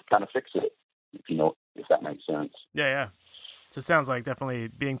fix it, if that makes sense. Yeah. So it sounds like definitely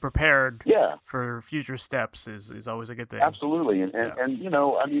being prepared for future steps is always a good thing. Absolutely. And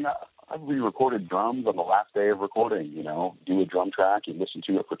I've re-recorded drums on the last day of recording, do a drum track, you listen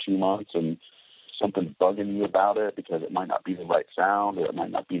to it for 2 months, and something's bugging you about it because it might not be the right sound, or it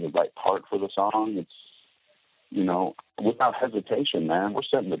might not be the right part for the song. It's, without hesitation, man, we're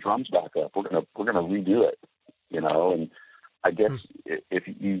setting the drums back up. We're gonna redo it, and I guess if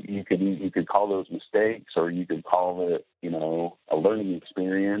you could call those mistakes, or you could call it, a learning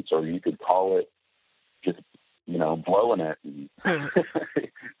experience, or you could call it just, blowing it and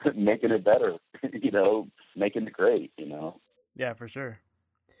making it better, making it great, Yeah, for sure.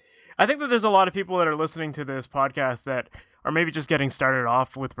 I think that there's a lot of people that are listening to this podcast that are maybe just getting started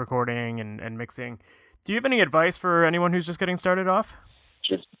off with recording and mixing. Do you have any advice for anyone who's just getting started off?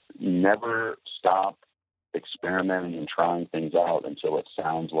 Just never stop experimenting and trying things out until it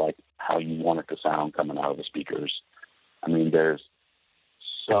sounds like how you want it to sound coming out of the speakers. There's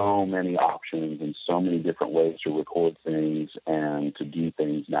so many options and so many different ways to record things and to do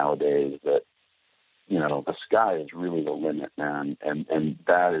things nowadays that, the sky is really the limit, man. And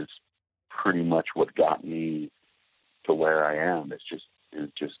that is pretty much what got me to where I am. It's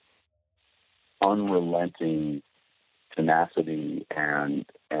just unrelenting tenacity and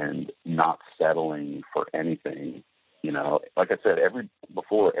not settling for anything. Like I said,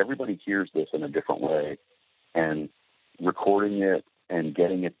 everybody hears this in a different way, and recording it and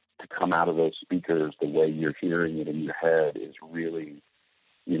getting it to come out of those speakers the way you're hearing it in your head is really,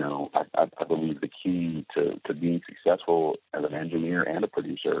 I believe the key to being successful as an engineer and a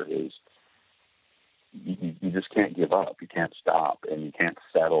producer is you just can't give up. You can't stop, and you can't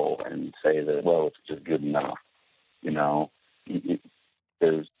settle and say that, well, it's just good enough.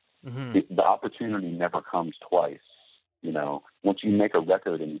 The opportunity never comes twice. Once you make a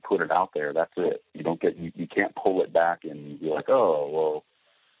record and you put it out there, that's it. You can't pull it back and be like, oh,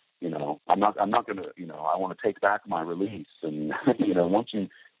 well, I'm not going to, I want to take back my release. And, once you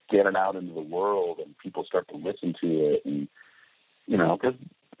get it out into the world and people start to listen to it, and, because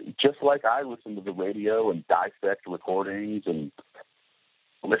just like I listen to the radio and dissect recordings and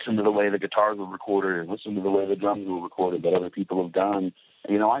listen to the way the guitars were recorded and listen to the way the drums were recorded that other people have done,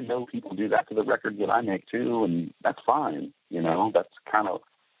 I know people do that to the records that I make too, and that's fine. That's kind of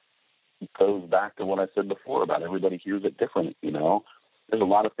goes back to what I said before about everybody hears it different. There's a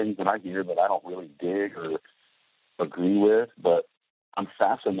lot of things that I hear that I don't really dig or agree with, but I'm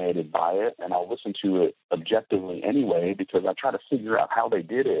fascinated by it, and I'll listen to it objectively anyway because I try to figure out how they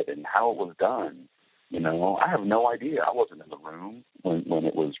did it and how it was done. I have no idea. I wasn't in the room when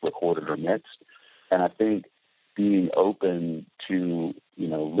it was recorded or mixed. And I think being open to,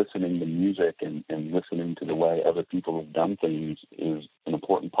 listening to music and listening to the way other people have done things is an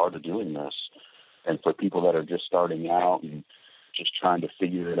important part of doing this. And for people that are just starting out and just trying to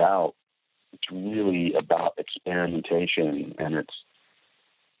figure it out, it's really about experimentation, and it's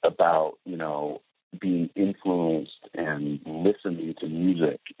about, being influenced and listening to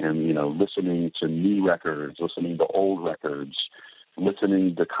music and, listening to new records, listening to old records,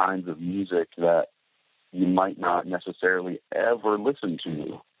 listening to kinds of music that you might not necessarily ever listen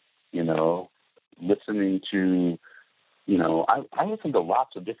to, listening to, I listen to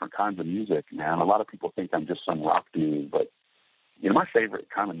lots of different kinds of music, man. A lot of people think I'm just some rock dude, but, my favorite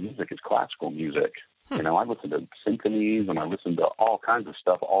kind of music is classical music. I listen to symphonies and I listen to all kinds of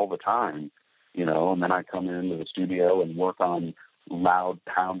stuff all the time, and then I come into the studio and work on loud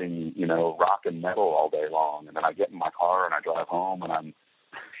pounding, rock and metal all day long. And then I get in my car and I drive home and I'm,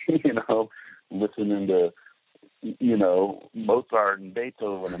 listening to, Mozart and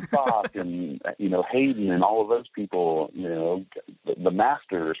Beethoven and Bach and, Haydn and all of those people, the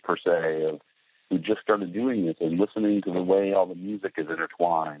masters per se of who just started doing this and listening to the way all the music is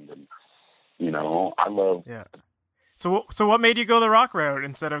intertwined. And, I love... Yeah. So what made you go the rock route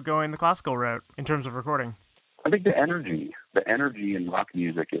instead of going the classical route in terms of recording? I think the energy in rock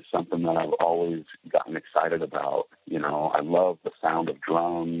music is something that I've always gotten excited about. I love the sound of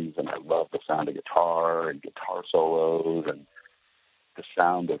drums and I love the sound of guitar and guitar solos and the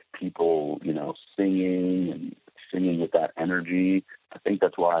sound of people, singing with that energy. I think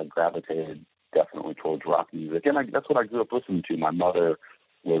that's why I gravitated definitely towards rock music. And that's what I grew up listening to. My mother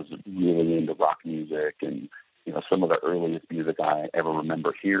was really into rock music, and, some of the earliest music I ever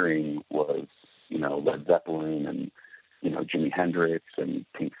remember hearing was, Led Zeppelin and, Jimi Hendrix and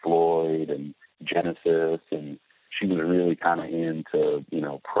Pink Floyd and Genesis. And she was really kind of into,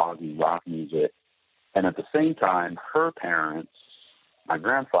 proggy rock music. And at the same time, her parents, my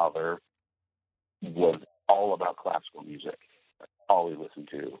grandfather, was all about classical music. That's all he listened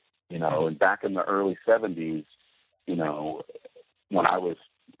to, and back in the early 70s, when I was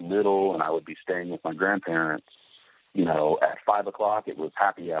little and I would be staying with my grandparents, at 5 o'clock, it was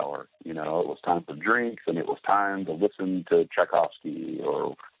happy hour. It was time for drinks and it was time to listen to Tchaikovsky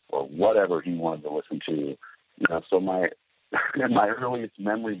or whatever he wanted to listen to. So my earliest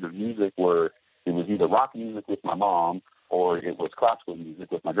memories of music were, it was either rock music with my mom or it was classical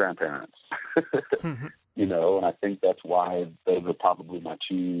music with my grandparents. And I think that's why those are probably my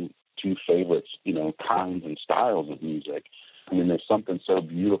two favorites, kinds and styles of music. I mean, there's something so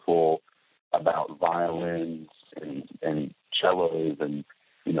beautiful about violins and cellos and,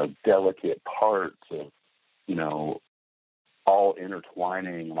 delicate parts of, all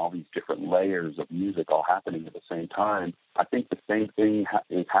intertwining and all these different layers of music all happening at the same time. I think the same thing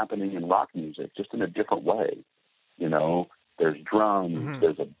is happening in rock music, just in a different way. There's drums,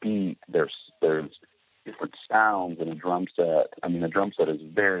 there's a beat, there's different sounds in a drum set. I mean, a drum set is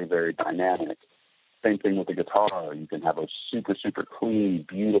very, very dynamic. Same thing with the guitar. You can have a super, super clean,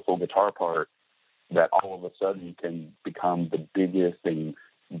 beautiful guitar part that all of a sudden can become the biggest and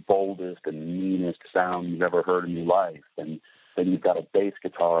boldest and meanest sound you've ever heard in your life. And then you've got a bass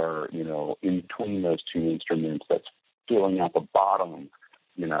guitar, in between those two instruments that's filling out the bottom,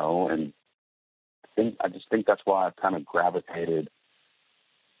 and I just think that's why I've kind of gravitated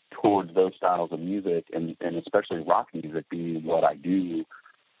towards those styles of music, and especially rock music being what I do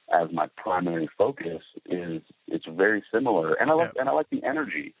as my primary focus. It's very similar, and I like the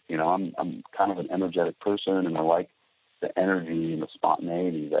energy. I'm kind of an energetic person, and I like the energy and the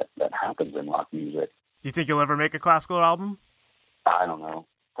spontaneity that happens in rock music. Do you think you'll ever make a classical album? I don't know.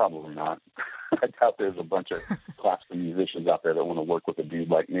 Probably not. I doubt there's a bunch of classical musicians out there that want to work with a dude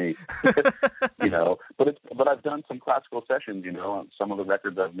like me. But I've done some classical sessions, on some of the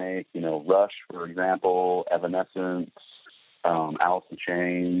records I've made, Rush, for example, Evanescence, Alice in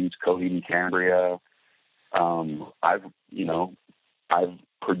Chains, Coheed and Cambria. I've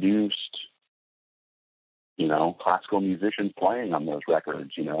produced, classical musicians playing on those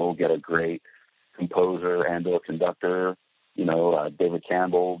records, get a great composer and or conductor, David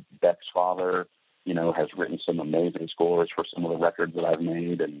Campbell, Beck's father, has written some amazing scores for some of the records that I've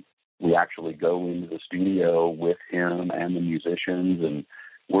made. And we actually go into the studio with him and the musicians, and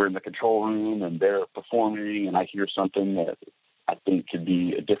we're in the control room and they're performing, and I hear something that I think could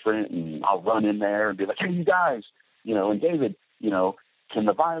be different, and I'll run in there and be like, hey, you guys, and David, can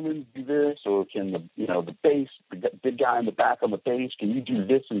the violins do this, or can the bass, the big guy in the back on the bass, can you do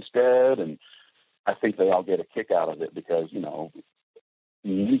this instead? And I think they all get a kick out of it because,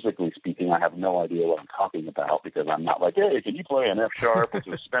 musically speaking, I have no idea what I'm talking about because I'm not like, hey, can you play an F sharp with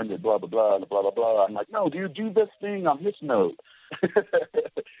suspended blah, blah, blah, blah, blah, blah. I'm like, no, dude, do this thing on this note.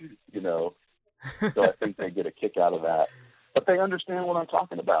 You know, so I think they get a kick out of that. But they understand what I'm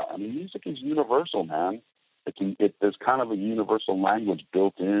talking about. I mean, music is universal, man. There's kind of a universal language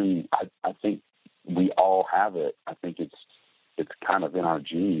built in. I think we all have it. I think it's kind of in our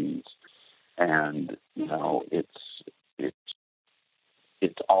genes. And, you know, it's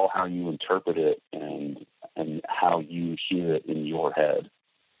all how you interpret it and how you hear it in your head.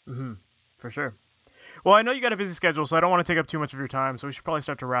 Mm-hmm. For sure. Well, I know you got a busy schedule, so I don't want to take up too much of your time, so we should probably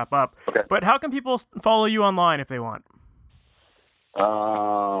start to wrap up. Okay. But how can people follow you online if they want?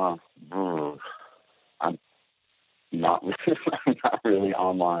 I'm not really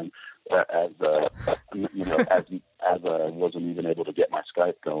online as I wasn't even able to get my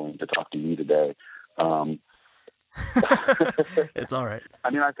Skype going to talk to you today. It's all right. I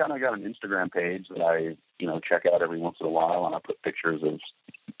mean, I've kind of got an Instagram page that I, check out every once in a while, and I put pictures of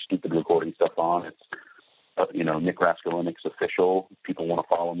stupid recording stuff on. It's, Nick Raskulinecz official. If people want to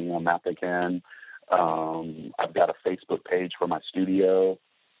follow me on that, they can. I've got a Facebook page for my studio.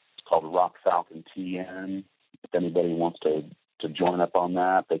 It's called Rock Falcon TN. If anybody wants to join up on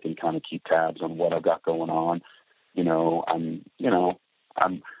that, they can kind of keep tabs on what I've got going on.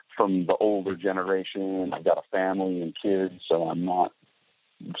 I'm from the older generation. I've got a family and kids, so I'm not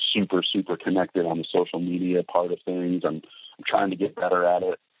super, super connected on the social media part of things. I'm trying to get better at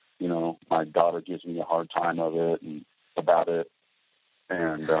it. My daughter gives me a hard time about it.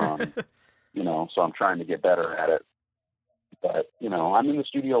 And, so I'm trying to get better at it. But, I'm in the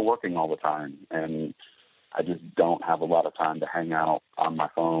studio working all the time, and I just don't have a lot of time to hang out on my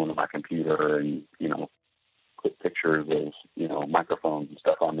phone or my computer and, put pictures of, microphones and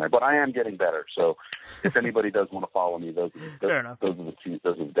stuff on there. But I am getting better. So if anybody does want to follow me, those are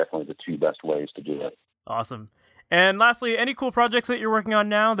definitely the two best ways to do it. Awesome. And lastly, any cool projects that you're working on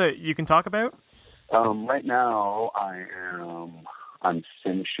now that you can talk about? Right now I'm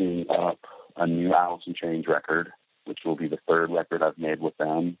finishing up a new Alice in Chains record, which will be the third record I've made with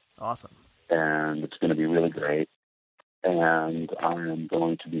them. Awesome. And it's going to be really great. And I am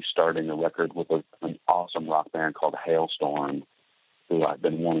going to be starting a record with an awesome rock band called Hailstorm, who I've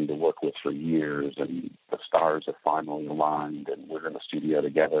been wanting to work with for years, and the stars have finally aligned, and we're in the studio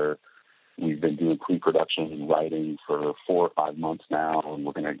together. We've been doing pre-production and writing for 4 or 5 months now, and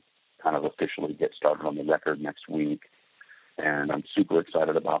we're going to kind of officially get started on the record next week. And I'm super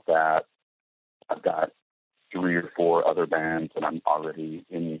excited about that. I've got 3 or 4 other bands that I'm already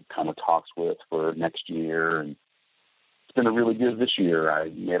in kind of talks with for next year, and it's been a really good this year. I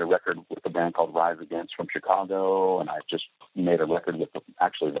made a record with a band called Rise Against from Chicago, and I just made a record with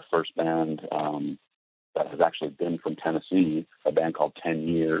the first band that has actually been from Tennessee, a band called 10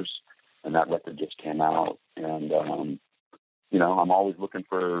 Years, and that record just came out. And, I'm always looking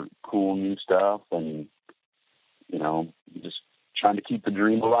for cool new stuff and, just trying to keep the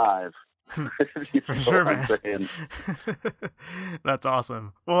dream alive. For sure, man. That's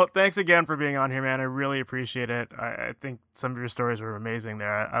awesome. Well, thanks again for being on here, man. I really appreciate it. I think some of your stories were amazing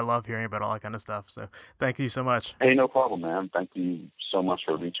there. I love hearing about all that kind of stuff. So thank you so much. Hey, no problem, man. Thank you so much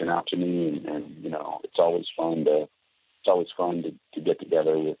for reaching out to me. And it's always fun to get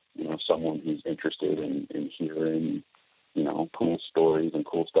together with, someone who's interested in hearing, cool stories and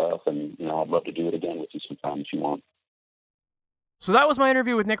cool stuff. And, I'd love to do it again with you sometime if you want. So that was my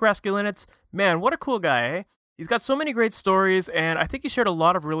interview with Nick Raskulinecz. Man, what a cool guy, eh? He's got so many great stories, and I think he shared a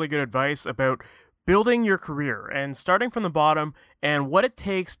lot of really good advice about building your career and starting from the bottom and what it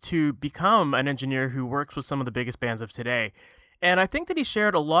takes to become an engineer who works with some of the biggest bands of today. And I think that he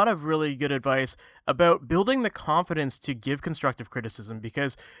shared a lot of really good advice about building the confidence to give constructive criticism,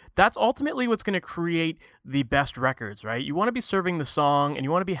 because that's ultimately what's going to create the best records, right? You want to be serving the song and you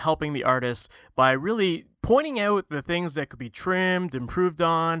want to be helping the artist by really pointing out the things that could be trimmed, improved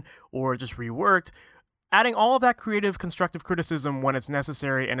on, or just reworked, adding all of that creative, constructive criticism when it's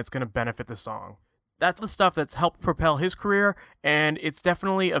necessary and it's going to benefit the song. That's the stuff that's helped propel his career, and it's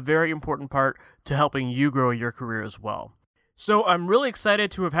definitely a very important part to helping you grow your career as well. So I'm really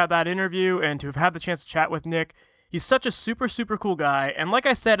excited to have had that interview and to have had the chance to chat with Nick. He's such a super, super cool guy. And like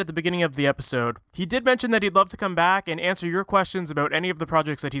I said at the beginning of the episode, he did mention that he'd love to come back and answer your questions about any of the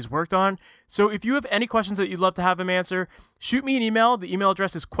projects that he's worked on. So if you have any questions that you'd love to have him answer, shoot me an email. The email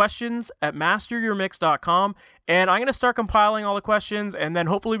address is questions@masteryourmix.com. And I'm going to start compiling all the questions, and then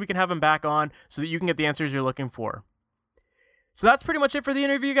hopefully we can have him back on so that you can get the answers you're looking for. So that's pretty much it for the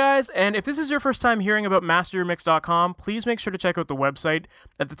interview, guys. And if this is your first time hearing about MasterYourMix.com, please make sure to check out the website.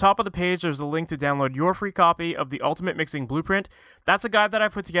 At the top of the page, there's a link to download your free copy of the Ultimate Mixing Blueprint. That's a guide that I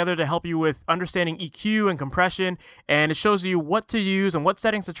put together to help you with understanding EQ and compression, and it shows you what to use and what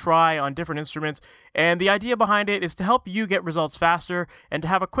settings to try on different instruments. And the idea behind it is to help you get results faster and to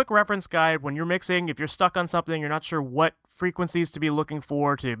have a quick reference guide when you're mixing. If you're stuck on something, you're not sure what frequencies to be looking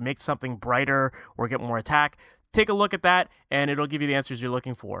for to make something brighter or get more attack, take a look at that, and it'll give you the answers you're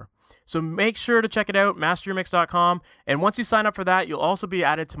looking for. So make sure to check it out, MasterYourMix.com. And once you sign up for that, you'll also be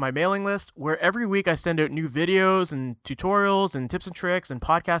added to my mailing list, where every week I send out new videos and tutorials and tips and tricks and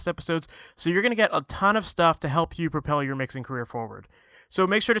podcast episodes. So you're going to get a ton of stuff to help you propel your mixing career forward. So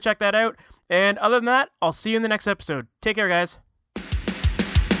make sure to check that out. And other than that, I'll see you in the next episode. Take care, guys.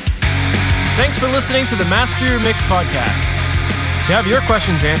 Thanks for listening to the Master Your Mix podcast. To have your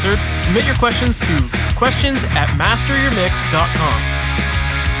questions answered, submit your questions to questions@masteryourmix.com.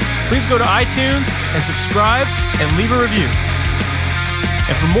 Please go to iTunes and subscribe and leave a review.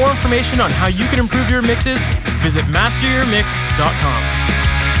 And for more information on how you can improve your mixes, visit masteryourmix.com.